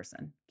happen to a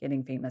person,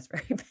 getting famous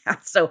very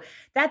fast. So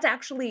that's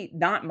actually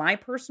not my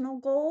personal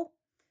goal.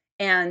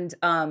 And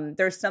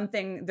there's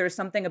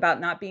something about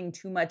not being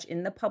too much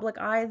in the public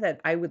eye that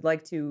I would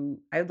like to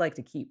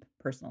keep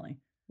personally.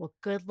 Well,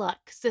 good luck,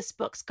 because this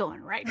book's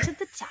going right to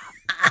the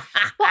top.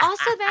 Well,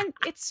 also then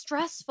it's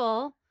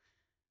stressful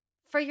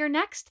for your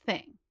next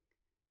thing.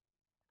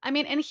 I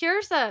mean, and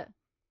here's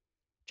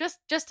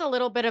just a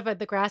little bit of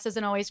the grass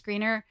isn't always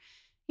greener.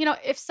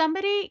 If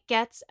somebody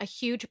gets a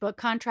huge book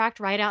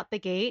contract right out the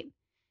gate,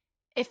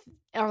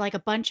 or like a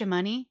bunch of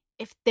money,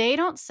 if they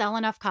don't sell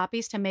enough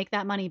copies to make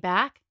that money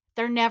back,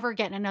 they're never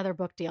getting another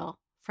book deal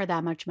for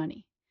that much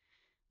money.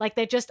 Like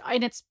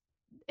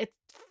it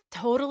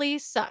totally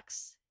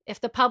sucks. If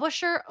the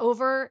publisher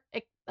over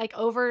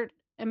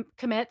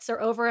commits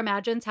or over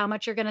imagines how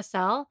much you're going to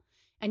sell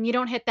and you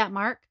don't hit that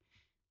mark,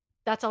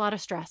 that's a lot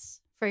of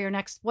stress for your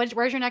next,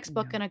 where's your next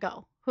book going to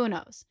go? Who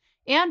knows?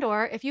 And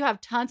or if you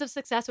have tons of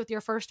success with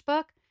your first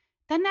book,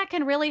 then that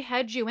can really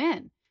hedge you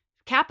in.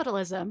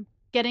 capitalism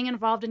getting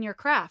involved in your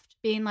craft,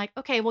 being like,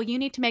 okay, well, you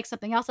need to make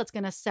something else that's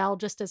going to sell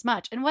just as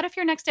much. And what if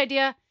your next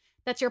idea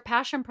that's your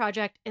passion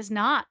project is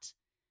not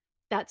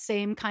that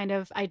same kind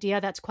of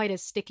idea that's quite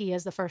as sticky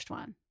as the first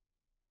one?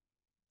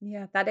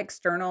 Yeah,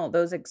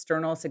 those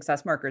external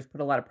success markers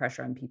put a lot of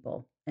pressure on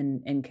people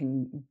and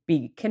can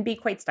be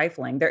quite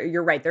stifling.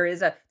 You're right.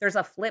 There's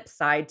a flip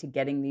side to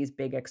getting these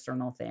big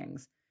external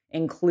things,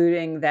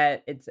 including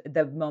that it's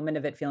the moment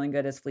of it feeling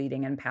good is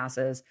fleeting and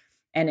passes,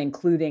 and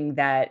including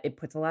that it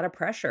puts a lot of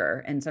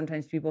pressure. And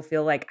sometimes people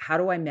feel like, how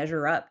do I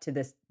measure up to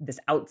this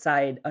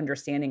outside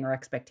understanding or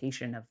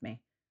expectation of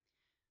me?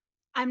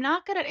 I'm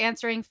not good at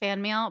answering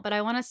fan mail, but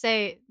I want to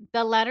say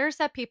the letters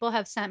that people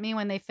have sent me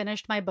when they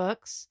finished my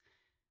books,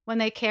 when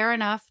they care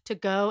enough to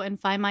go and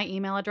find my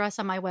email address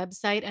on my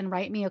website and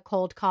write me a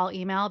cold call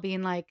email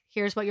being like,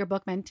 here's what your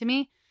book meant to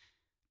me.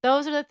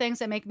 Those are the things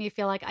that make me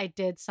feel like I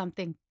did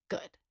something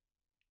good.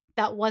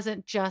 That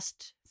wasn't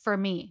just for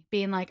me,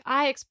 being like,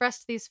 I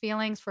expressed these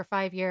feelings for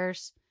 5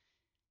 years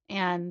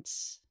and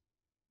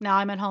now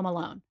I'm at home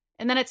alone.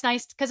 And then it's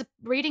nice because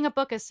reading a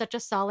book is such a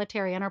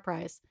solitary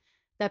enterprise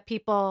that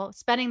people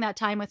spending that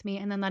time with me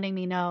and then letting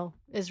me know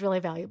is really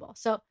valuable.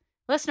 So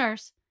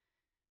listeners,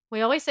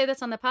 we always say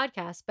this on the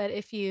podcast, but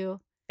if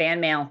you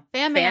fan mail,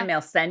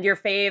 send your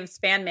faves,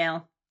 fan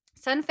mail,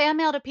 send fan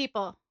mail to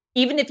people.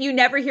 Even if you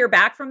never hear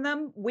back from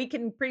them, we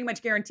can pretty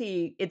much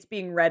guarantee it's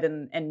being read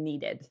and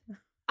needed.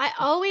 I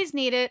always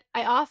need it.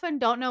 I often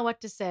don't know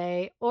what to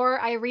say, or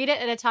I read it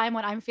at a time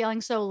when I'm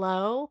feeling so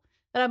low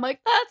that I'm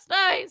like, that's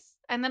nice.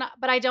 And then,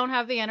 but I don't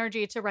have the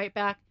energy to write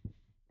back.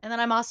 And then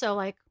I'm also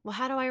like, well,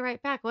 how do I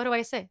write back? What do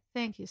I say?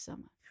 Thank you so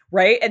much.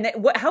 Right. And then,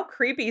 how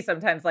creepy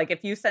sometimes, like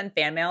if you send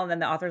fan mail and then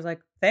the author's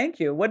like, thank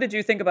you. What did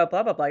you think about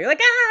blah, blah, blah? You're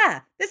like,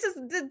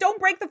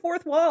 don't break the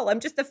fourth wall. I'm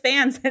just a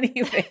fan sending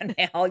you fan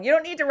mail. You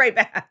don't need to write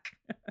back.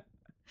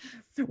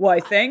 Why,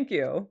 thank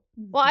you.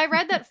 Well, I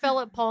read that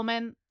Philip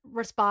Pullman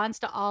responds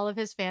to all of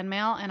his fan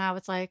mail. And I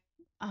was like,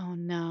 oh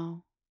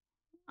no,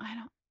 I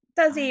don't.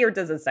 Does he or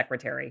does his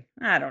secretary?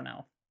 I don't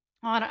know.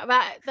 Oh,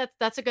 no,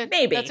 that's a good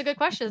maybe. That's a good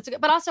question.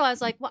 But also I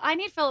was like, well, I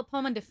need Philip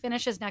Pullman to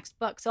finish his next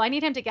book. So I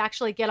need him to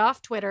actually get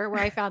off Twitter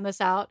where I found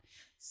this out.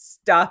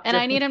 Stop. And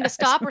I need him to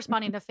stop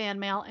responding to fan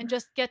mail and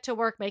just get to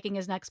work making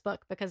his next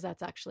book, because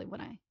that's actually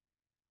what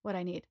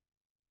I need.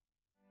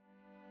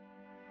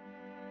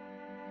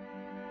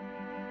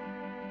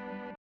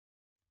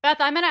 Beth,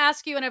 I'm going to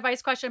ask you an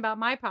advice question about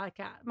my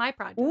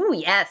project. Ooh,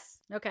 yes.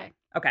 Okay.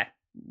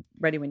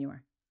 Ready when you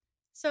are.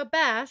 So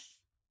Beth,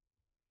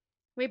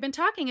 we've been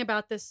talking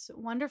about this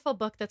wonderful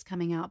book that's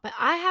coming out, but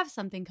I have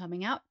something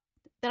coming out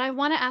that I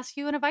want to ask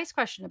you an advice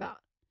question about.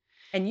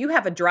 And you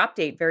have a drop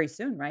date very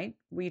soon, right?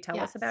 Will you tell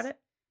us about it?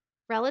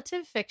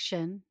 Relative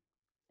Fiction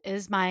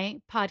is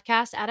my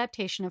podcast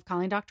adaptation of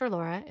Calling Dr.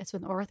 Laura. It's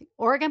with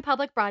Oregon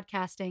Public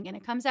Broadcasting, and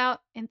it comes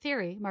out, in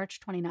theory, March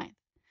 29th.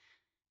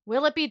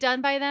 Will it be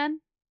done by then?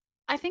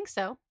 I think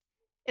so.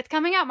 It's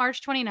coming out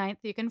March 29th.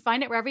 You can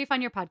find it wherever you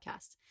find your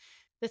podcasts.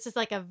 This is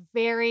like a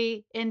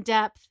very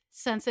in-depth,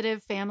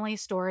 sensitive family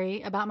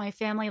story about my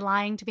family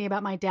lying to me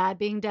about my dad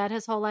being dead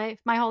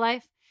my whole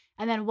life,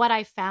 and then what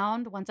I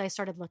found once I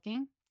started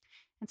looking.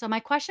 And so my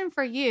question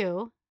for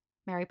you,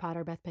 Mary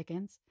Potter, Beth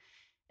Pickens,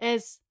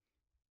 is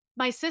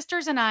my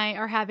sisters and I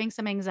are having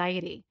some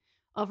anxiety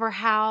over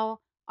how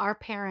our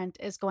parent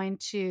is going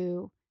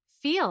to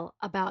feel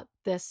about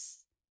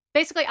this.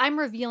 Basically, I'm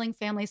revealing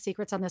family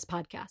secrets on this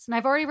podcast, and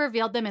I've already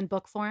revealed them in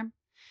book form.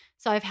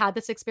 So I've had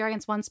this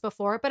experience once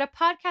before, but a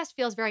podcast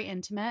feels very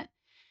intimate.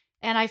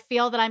 And I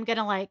feel that I'm going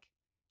to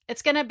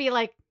it's going to be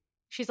like,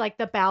 she's like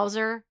the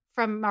Bowser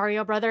from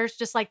Mario Brothers,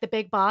 just like the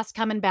big boss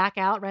coming back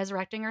out,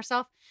 resurrecting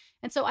herself.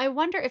 And so I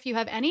wonder if you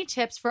have any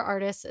tips for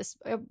artists,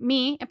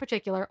 me in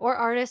particular, or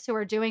artists who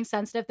are doing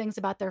sensitive things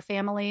about their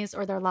families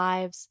or their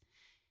lives.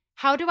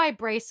 How do I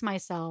brace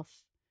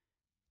myself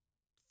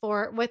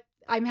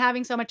I'm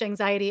having so much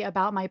anxiety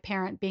about my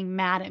parent being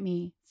mad at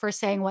me for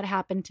saying what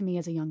happened to me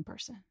as a young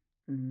person?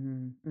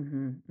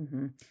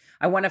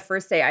 I want to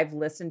first say I've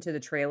listened to the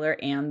trailer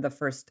and the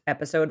first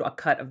episode, a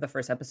cut of the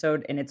first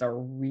episode, and it's a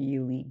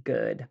really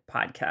good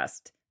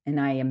podcast. And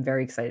I am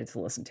very excited to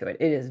listen to it.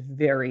 It is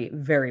very,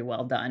 very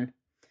well done.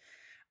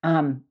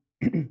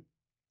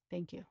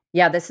 Thank you.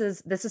 Yeah, this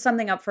is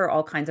something up for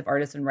all kinds of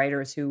artists and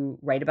writers who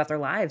write about their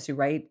lives, who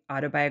write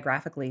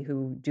autobiographically,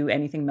 who do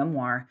anything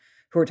memoir,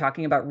 who are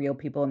talking about real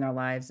people in their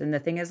lives. And the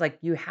thing is,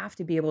 you have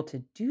to be able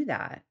to do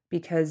that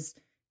because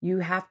you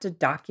have to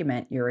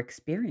document your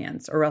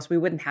experience, or else we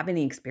wouldn't have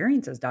any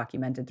experiences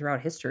documented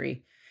throughout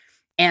history.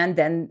 And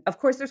then, of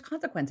course, there's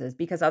consequences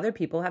because other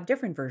people have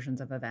different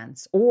versions of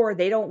events, or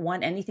they don't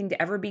want anything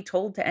to ever be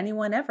told to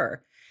anyone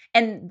ever.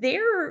 And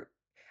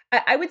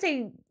I would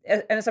say,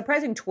 a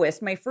surprising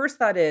twist, my first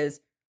thought is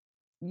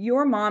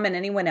your mom and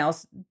anyone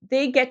else,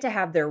 they get to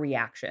have their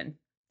reaction.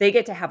 They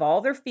get to have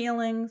all their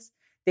feelings.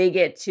 They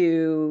get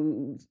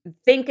to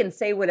think and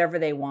say whatever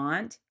they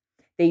want.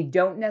 They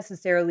don't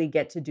necessarily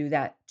get to do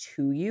that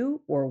to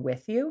you or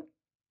with you.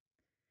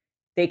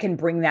 They can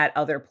bring that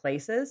other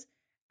places.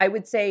 I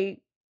would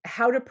say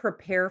how to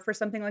prepare for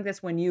something like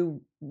this when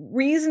you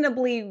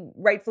reasonably,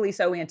 rightfully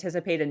so,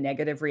 anticipate a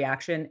negative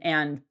reaction,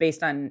 and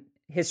based on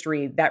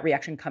history, that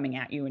reaction coming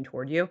at you and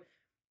toward you,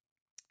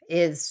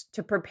 is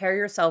to prepare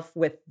yourself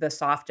with the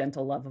soft,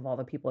 gentle love of all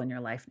the people in your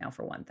life now,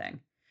 for one thing.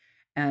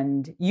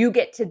 And you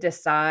get to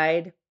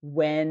decide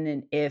when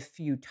and if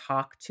you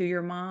talk to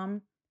your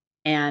mom,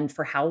 and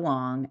for how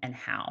long and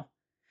how.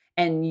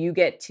 And you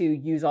get to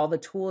use all the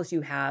tools you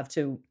have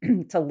to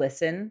to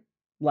listen,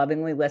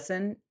 lovingly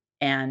listen,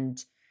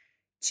 and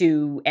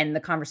to end the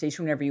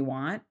conversation whenever you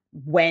want.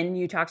 When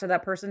you talk to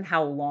that person,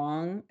 how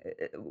long,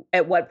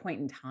 at what point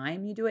in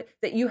time you do it,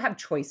 that you have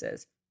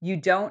choices. You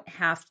don't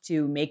have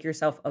to make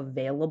yourself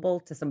available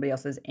to somebody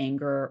else's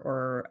anger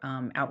or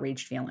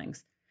outraged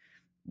feelings.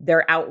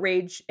 Their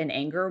outrage and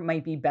anger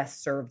might be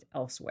best served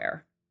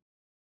elsewhere.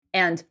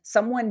 And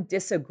someone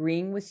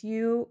disagreeing with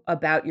you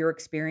about your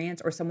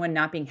experience, or someone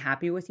not being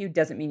happy with you,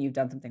 doesn't mean you've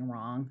done something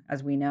wrong,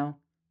 as we know.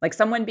 Like,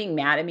 someone being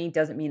mad at me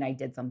doesn't mean I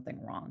did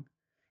something wrong.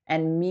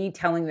 And me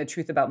telling the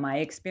truth about my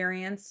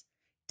experience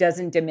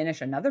doesn't diminish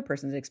another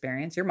person's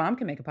experience. Your mom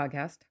can make a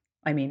podcast.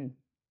 I mean,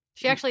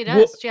 She actually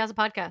does. She has a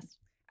podcast.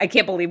 I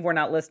can't believe we're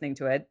not listening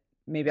to it.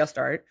 Maybe I'll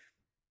start.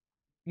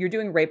 You're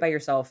doing right by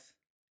yourself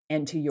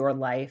and to your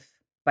life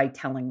by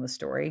telling the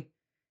story.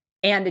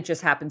 And it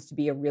just happens to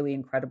be a really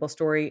incredible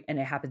story. And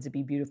it happens to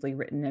be beautifully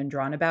written and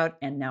drawn about,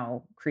 and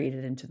now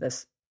created into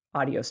this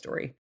audio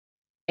story.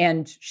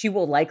 And she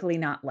will likely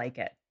not like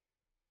it.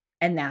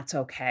 And that's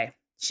okay.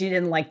 She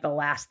didn't like the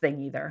last thing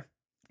either.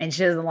 And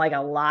she doesn't like a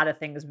lot of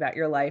things about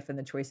your life and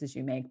the choices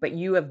you make. But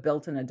you have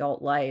built an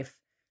adult life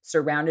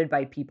surrounded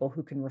by people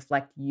who can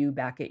reflect you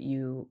back at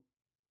you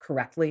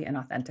correctly and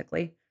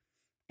authentically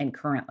and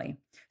currently.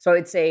 So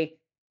I'd say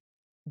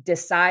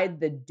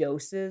decide the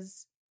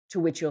doses to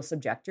which you'll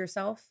subject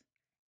yourself,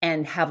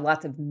 and have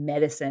lots of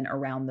medicine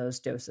around those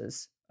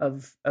doses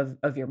of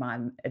your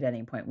mom at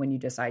any point when you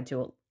decide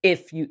to,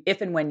 if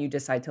and when you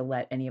decide to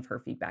let any of her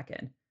feedback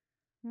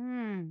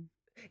in.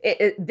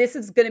 This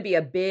is going to be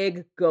a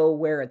big go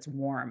where it's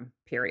warm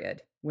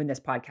period when this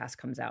podcast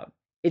comes out.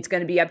 It's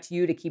going to be up to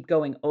you to keep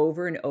going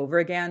over and over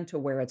again to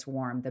where it's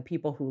warm, the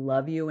people who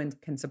love you and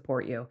can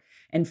support you,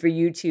 and for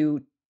you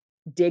to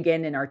dig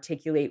in and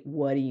articulate,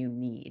 what do you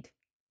need?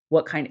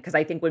 What kind of, because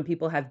I think when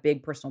people have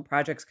big personal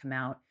projects come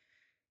out,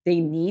 they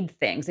need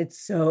things. It's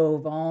so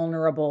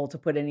vulnerable to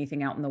put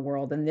anything out in the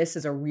world. And this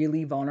is a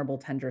really vulnerable,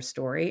 tender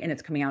story, and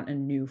it's coming out in a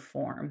new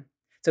form.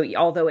 So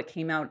although it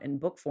came out in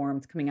book form,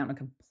 it's coming out in a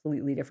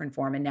completely different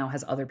form and now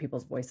has other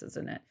people's voices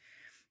in it.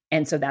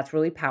 And so that's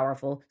really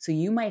powerful. So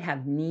you might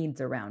have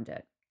needs around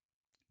it.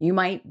 You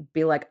might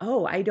be like,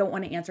 oh, I don't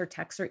want to answer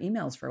texts or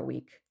emails for a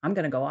week. I'm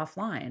going to go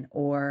offline.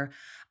 Or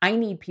I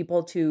need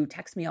people to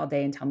text me all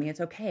day and tell me it's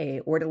okay,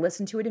 or to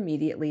listen to it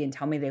immediately and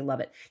tell me they love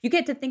it. You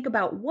get to think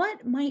about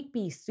what might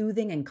be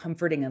soothing and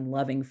comforting and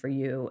loving for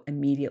you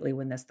immediately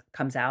when this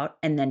comes out,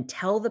 and then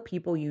tell the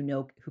people you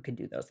know who can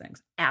do those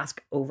things.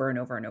 Ask over and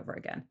over and over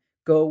again.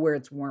 Go where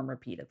it's warm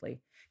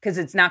repeatedly, because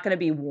it's not going to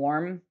be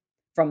warm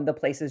from the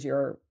places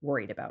you're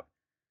worried about.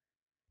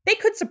 They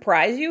could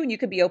surprise you, and you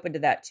could be open to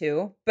that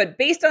too. But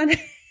based on the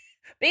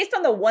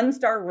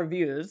 1-star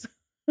reviews,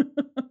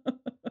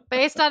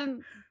 based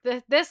on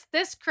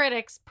this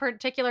critic's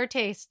particular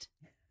taste,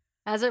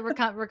 as it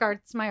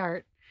regards my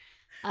art,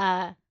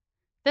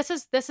 this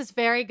is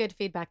very good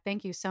feedback.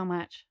 Thank you so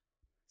much.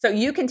 So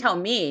you can tell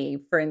me,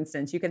 for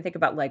instance, you can think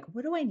about, like,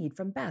 what do I need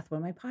from Beth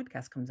when my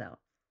podcast comes out?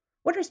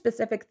 What are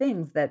specific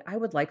things that I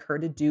would like her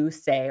to do,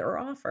 say, or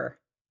offer?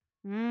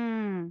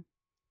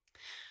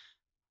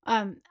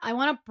 I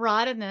want to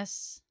broaden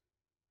this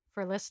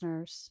for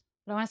listeners,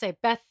 but I want to say,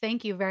 Beth,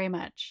 thank you very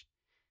much.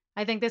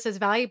 I think this is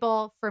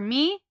valuable for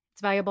me.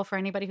 It's valuable for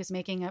anybody who's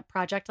making a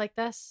project like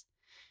this.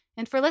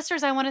 And for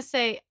listeners, I want to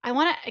say, I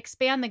want to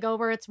expand the go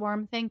where it's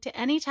warm thing to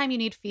anytime you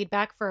need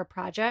feedback for a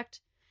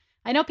project.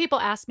 I know people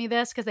ask me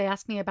this because they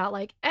ask me about,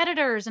 like,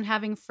 editors and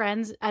having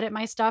friends edit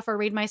my stuff or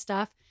read my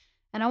stuff.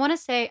 And I want to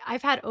say,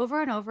 I've had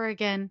over and over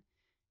again,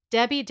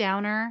 Debbie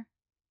Downer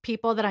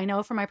people that I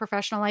know from my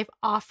professional life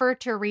offer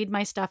to read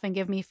my stuff and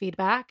give me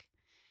feedback.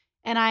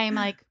 And I'm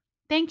like,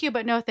 thank you,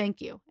 but no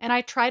thank you. And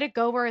I try to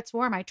go where it's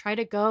warm. I try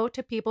to go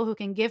to people who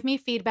can give me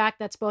feedback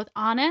that's both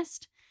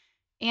honest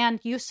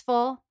and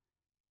useful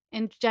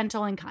and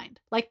gentle and kind.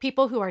 Like,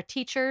 people who are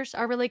teachers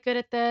are really good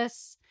at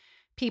this.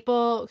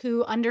 People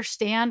who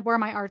understand where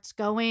my art's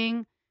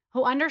going,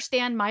 who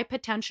understand my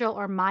potential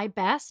or my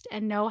best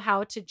and know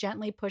how to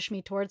gently push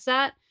me towards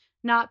that.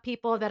 Not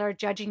people that are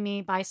judging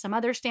me by some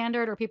other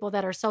standard, or people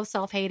that are so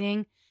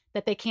self-hating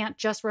that they can't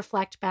just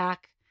reflect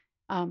back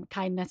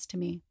kindness to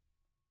me.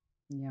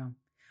 Yeah.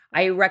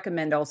 I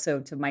recommend also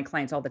to my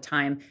clients all the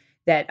time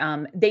that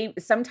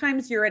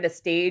sometimes you're at a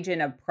stage in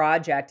a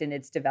project in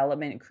its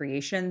development and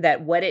creation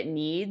that what it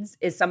needs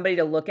is somebody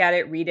to look at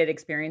it, read it,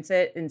 experience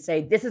it, and say,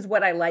 this is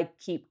what I like,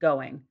 keep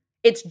going.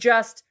 It's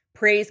just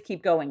praise,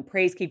 keep going,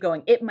 praise, keep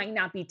going. It might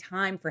not be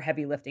time for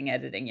heavy lifting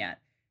editing yet.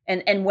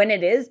 And when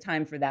it is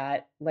time for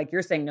that, like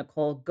you're saying,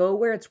 Nicole, go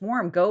where it's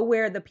warm. Go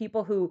to the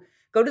people who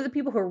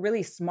are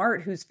really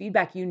smart, whose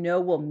feedback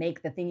will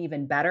make the thing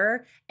even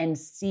better, and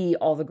see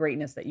all the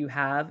greatness that you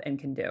have and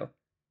can do.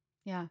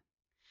 Yeah.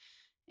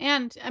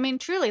 And I mean,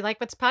 truly, like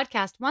what's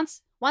podcast,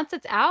 once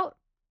it's out,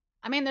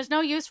 I mean, there's no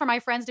use for my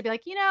friends to be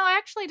like, I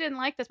actually didn't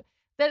like this.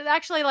 That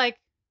actually, like,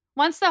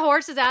 once the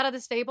horse is out of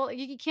the stable,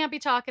 you can't be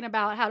talking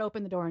about how to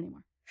open the door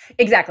anymore.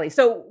 Exactly.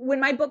 So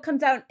when my book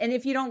comes out, and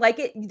if you don't like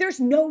it, there's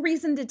no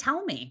reason to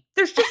tell me.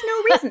 There's just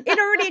no reason. It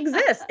already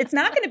exists. It's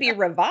not going to be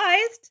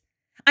revised.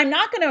 I'm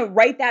not going to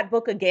write that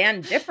book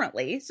again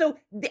differently. So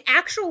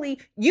actually,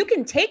 you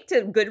can take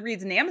to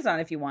Goodreads and Amazon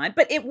if you want,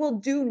 but it will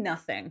do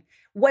nothing.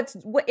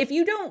 If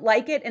you don't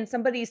like it and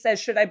somebody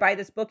says, should I buy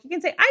this book? You can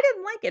say, I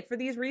didn't like it for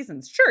these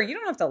reasons. Sure, you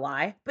don't have to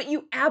lie, but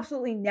you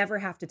absolutely never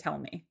have to tell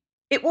me.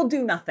 It will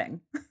do nothing.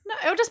 No,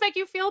 it will just make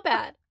you feel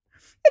bad.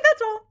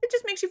 That's all. It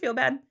just makes you feel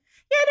bad.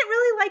 Yeah, I didn't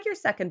really like your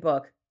second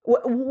book.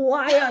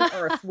 Why on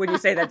earth would you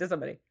say that to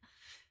somebody?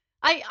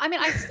 I mean,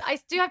 I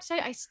do have to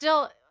say,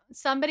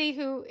 somebody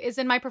who is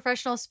in my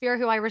professional sphere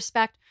who I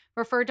respect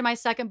referred to my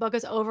second book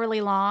as overly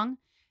long.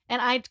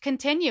 And I'd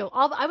continue.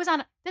 I was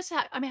on this.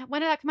 I mean,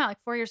 when did that come out?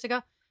 Like 4 years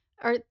ago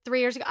or 3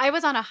 years ago? I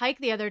was on a hike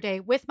the other day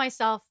with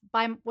myself,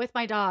 with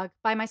my dog,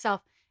 by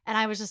myself. And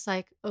I was just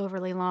like,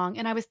 overly long.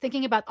 And I was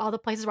thinking about all the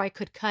places where I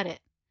could cut it.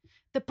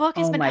 The book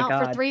has been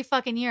out for 3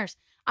 fucking years.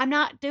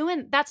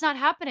 That's not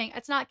happening.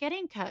 It's not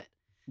getting cut.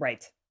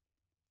 Right.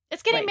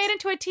 It's getting made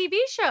into a TV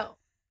show.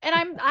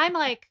 And I'm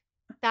like,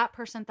 that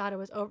person thought it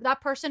was over. That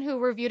person who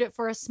reviewed it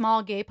for a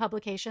small gay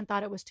publication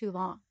thought it was too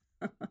long.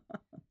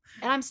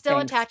 And I'm still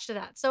attached to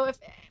that. So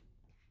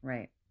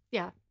right.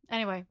 Yeah.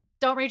 Anyway,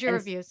 don't read your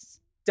reviews.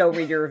 Don't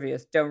read your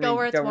reviews. Don't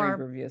read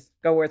reviews.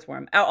 Go where it's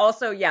warm.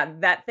 Also, yeah,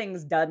 that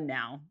thing's done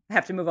now. I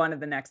have to move on to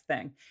the next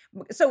thing.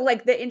 So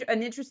like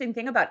an interesting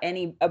thing about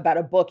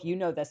a book,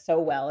 this so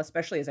well,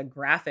 especially as a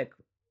graphic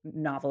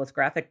novelist,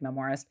 graphic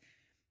memoirist.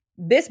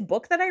 This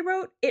book that I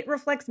wrote, it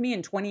reflects me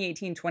in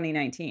 2018,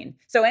 2019.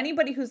 So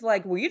anybody who's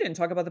like, well, you didn't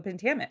talk about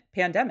the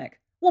pandemic.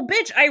 Well,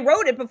 bitch, I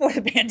wrote it before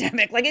the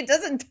pandemic. Like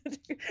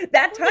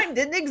that time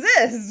didn't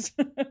exist.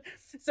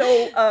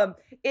 So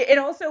it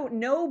also,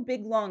 no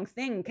big long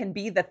thing can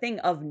be the thing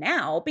of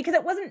now because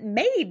it wasn't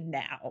made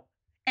now.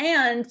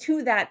 And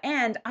to that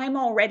end, I'm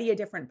already a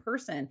different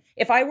person.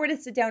 If I were to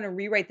sit down and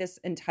rewrite this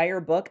entire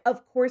book,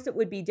 of course it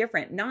would be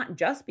different, not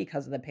just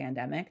because of the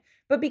pandemic,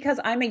 but because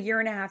I'm a year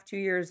and a half, 2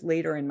 years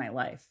later in my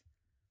life.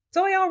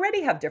 So I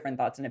already have different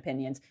thoughts and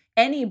opinions.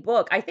 Any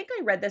book, I think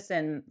I read this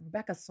in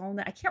Rebecca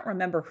Solnit. I can't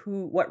remember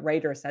what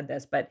writer said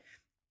this, but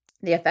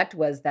the effect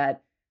was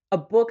that a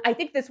book, I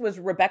think this was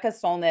Rebecca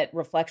Solnit,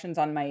 Reflections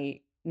on My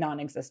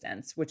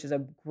Non-Existence, which is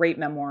a great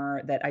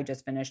memoir that I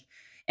just finished.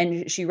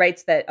 And she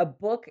writes that a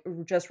book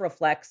just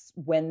reflects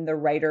when the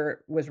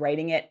writer was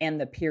writing it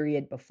and the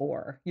period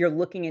before. You're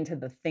looking into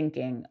the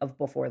thinking of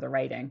before the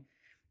writing.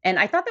 And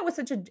I thought that was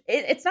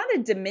it's not a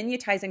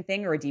diminutizing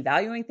thing or a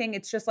devaluing thing.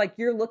 It's just like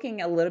you're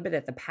looking a little bit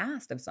at the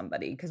past of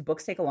somebody because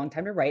books take a long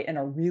time to write and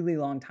a really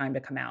long time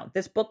to come out.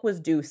 This book was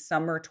due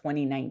summer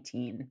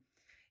 2019.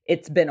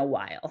 It's been a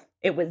while.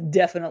 It was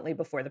definitely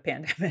before the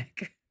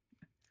pandemic.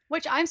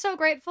 Which I'm so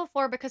grateful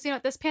for because,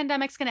 this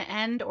pandemic's going to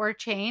end or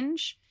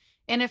change.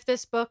 And if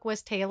this book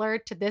was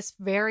tailored to this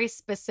very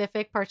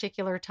specific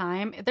particular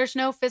time, there's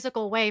no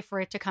physical way for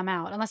it to come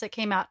out unless it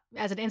came out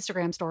as an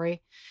Instagram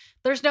story.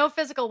 There's no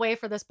physical way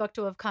for this book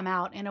to have come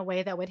out in a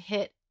way that would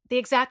hit the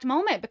exact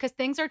moment because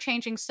things are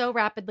changing so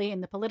rapidly in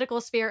the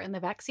political sphere and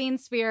the vaccine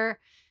sphere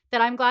that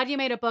I'm glad you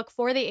made a book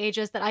for the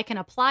ages that I can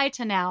apply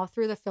to now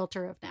through the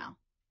filter of now.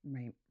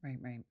 Right.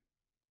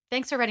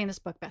 Thanks for writing this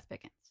book, Beth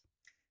Pickens.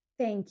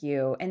 Thank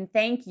you. And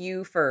thank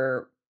you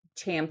for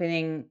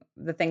championing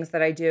the things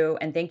that I do.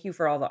 And thank you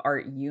for all the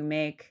art you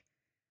make,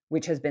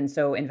 which has been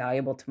so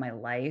invaluable to my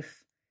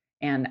life.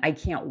 And I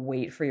can't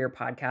wait for your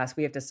podcast.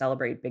 We have to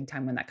celebrate big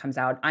time when that comes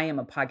out. I am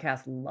a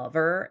podcast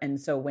lover. And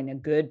so when a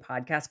good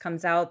podcast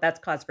comes out, that's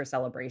cause for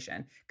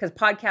celebration. Because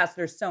podcasts,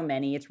 there's so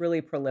many. It's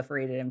really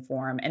proliferated in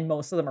form. And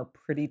most of them are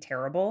pretty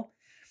terrible.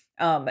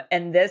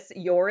 And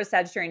yours,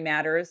 Sagittarian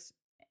Matters,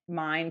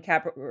 my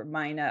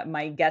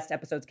guest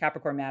episodes,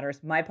 Capricorn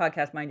Matters, my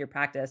podcast, Mind Your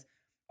Practice,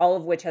 all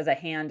of which has a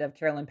hand of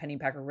Carolyn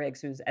Pennypacker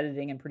Riggs, who's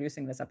editing and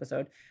producing this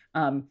episode.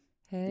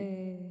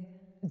 Hey.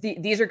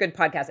 These are good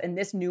podcasts. And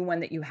this new one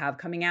that you have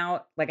coming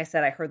out, like I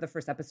said, I heard the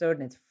first episode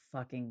and it's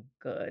fucking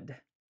good.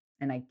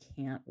 And I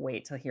can't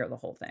wait to hear the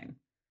whole thing.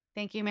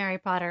 Thank you, Mary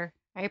Potter.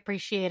 I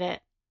appreciate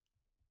it.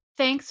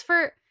 Thanks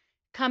for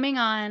coming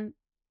on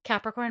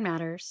Capricorn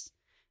Matters.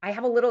 I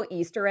have a little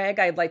Easter egg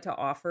I'd like to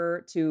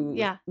offer to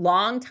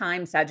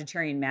longtime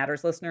Sagittarian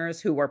Matters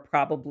listeners who are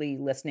probably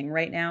listening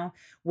right now.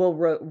 We'll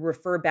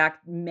refer back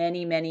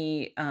many,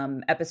 many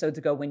episodes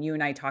ago when you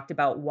and I talked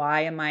about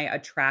why am I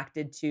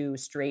attracted to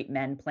straight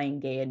men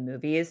playing gay in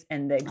movies?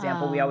 And the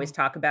example we always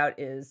talk about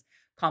is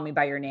Call Me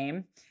By Your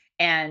Name.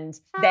 And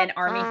then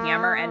Army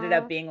Hammer ended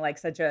up being like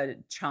such a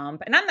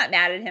chump. And I'm not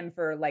mad at him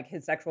for like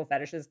his sexual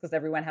fetishes because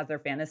everyone has their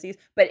fantasies.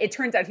 But it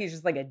turns out he's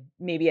just like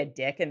maybe a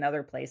dick in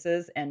other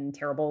places and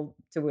terrible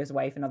to his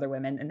wife and other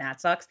women. And that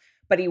sucks.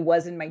 But he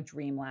was in my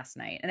dream last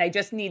night. And I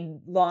just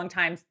need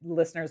longtime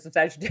listeners of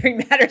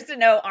Sagittarian Matters to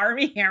know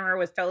Army Hammer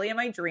was totally in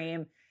my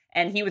dream.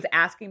 And he was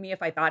asking me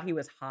if I thought he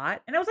was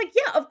hot. And I was like,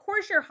 yeah, of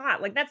course you're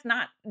hot. Like, that's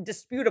not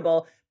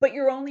disputable. But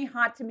you're only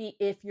hot to me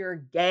if you're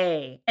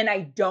gay. And I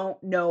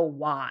don't know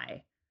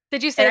why.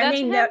 Did you say that to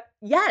him?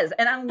 Yes.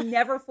 And I'll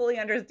never fully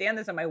understand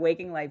this in my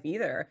waking life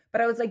either.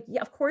 But I was like,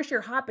 yeah, of course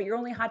you're hot. But you're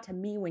only hot to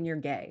me when you're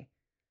gay.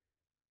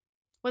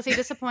 Was he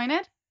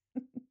disappointed?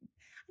 I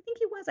think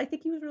he was. I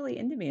think he was really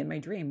into me in my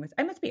dream.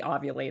 I must be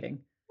ovulating.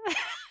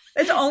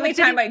 It's the only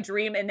time I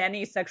dream in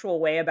any sexual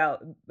way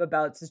about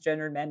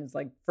cisgendered men is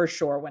like for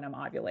sure when I'm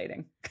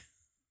ovulating.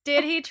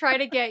 Did he try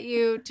to get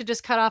you to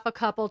just cut off a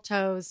couple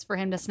toes for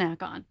him to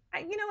snack on?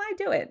 I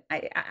do it.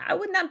 I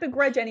would not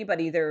begrudge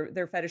anybody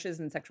their fetishes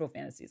and sexual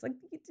fantasies. Like,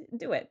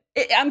 do it.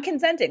 I'm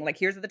consenting. Like,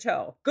 here's the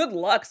toe. Good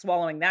luck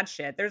swallowing that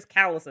shit. There's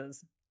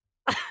calluses.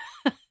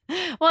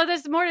 Well,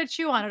 there's more to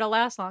chew on. It'll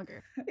last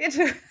longer. That's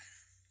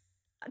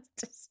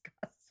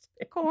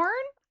disgusting. Corn?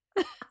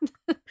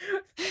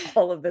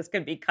 All of this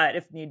can be cut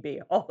if need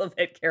be. All of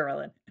it,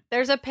 Carolyn.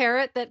 There's a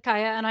parrot that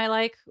Kaya and I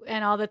like,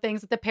 and all the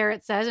things that the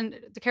parrot says, and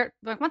the parrot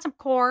like, want some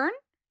corn?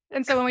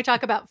 And so when we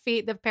talk about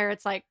feet, the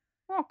parrot's like,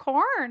 oh,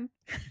 corn.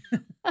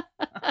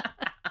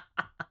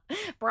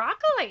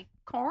 Broccoli,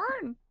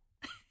 corn.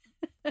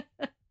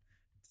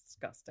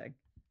 Disgusting.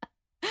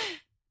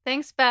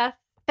 Thanks, Beth.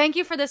 Thank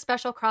you for this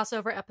special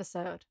crossover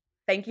episode.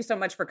 Thank you so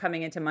much for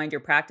coming into Mind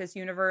Your Practice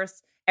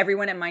universe.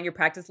 Everyone at Mind Your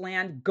Practice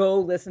land, go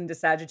listen to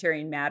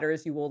Sagittarian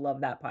Matters. You will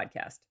love that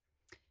podcast.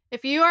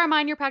 If you are a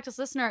Mind Your Practice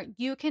listener,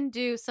 you can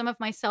do some of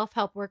my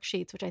self-help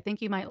worksheets, which I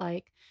think you might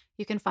like.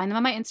 You can find them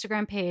on my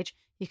Instagram page.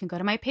 You can go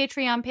to my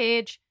Patreon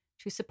page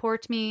to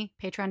support me,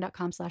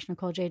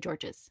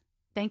 patreon.com/NicoleJGeorges.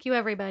 Thank you,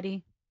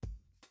 everybody.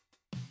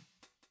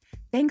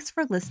 Thanks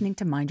for listening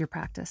to Mind Your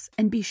Practice,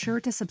 and be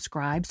sure to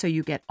subscribe so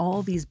you get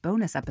all these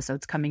bonus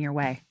episodes coming your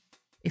way.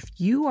 If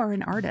you are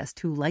an artist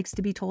who likes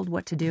to be told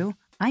what to do,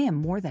 I am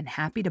more than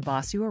happy to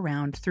boss you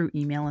around through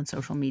email and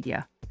social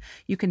media.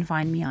 You can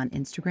find me on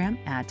Instagram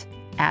at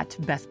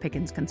Beth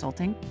Pickens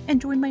Consulting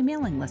and join my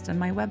mailing list on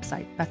my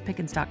website,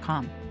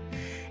 bethpickens.com.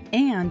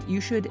 And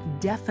you should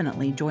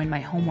definitely join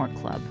my homework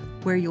club,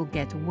 where you'll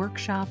get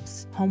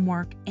workshops,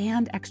 homework,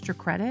 and extra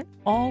credit,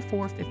 all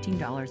for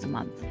 $15 a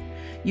month.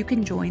 You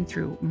can join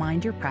through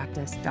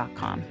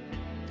mindyourpractice.com.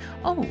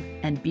 Oh,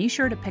 and be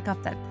sure to pick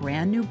up that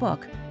brand new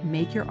book,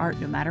 Make Your Art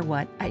No Matter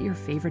What, at your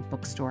favorite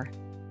bookstore.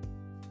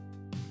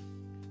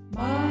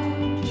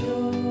 Mind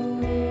your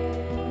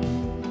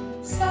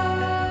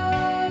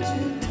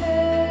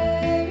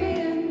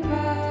Sagittarian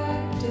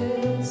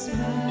practice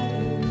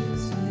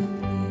matters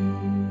with me.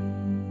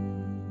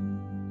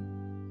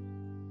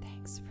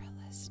 Thanks for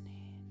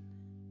listening.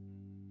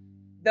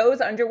 Those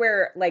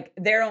underwear, like,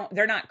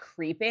 they're not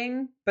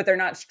creeping, but they're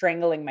not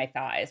strangling my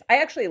thighs.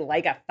 I actually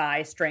like a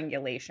thigh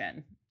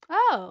strangulation.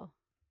 Oh.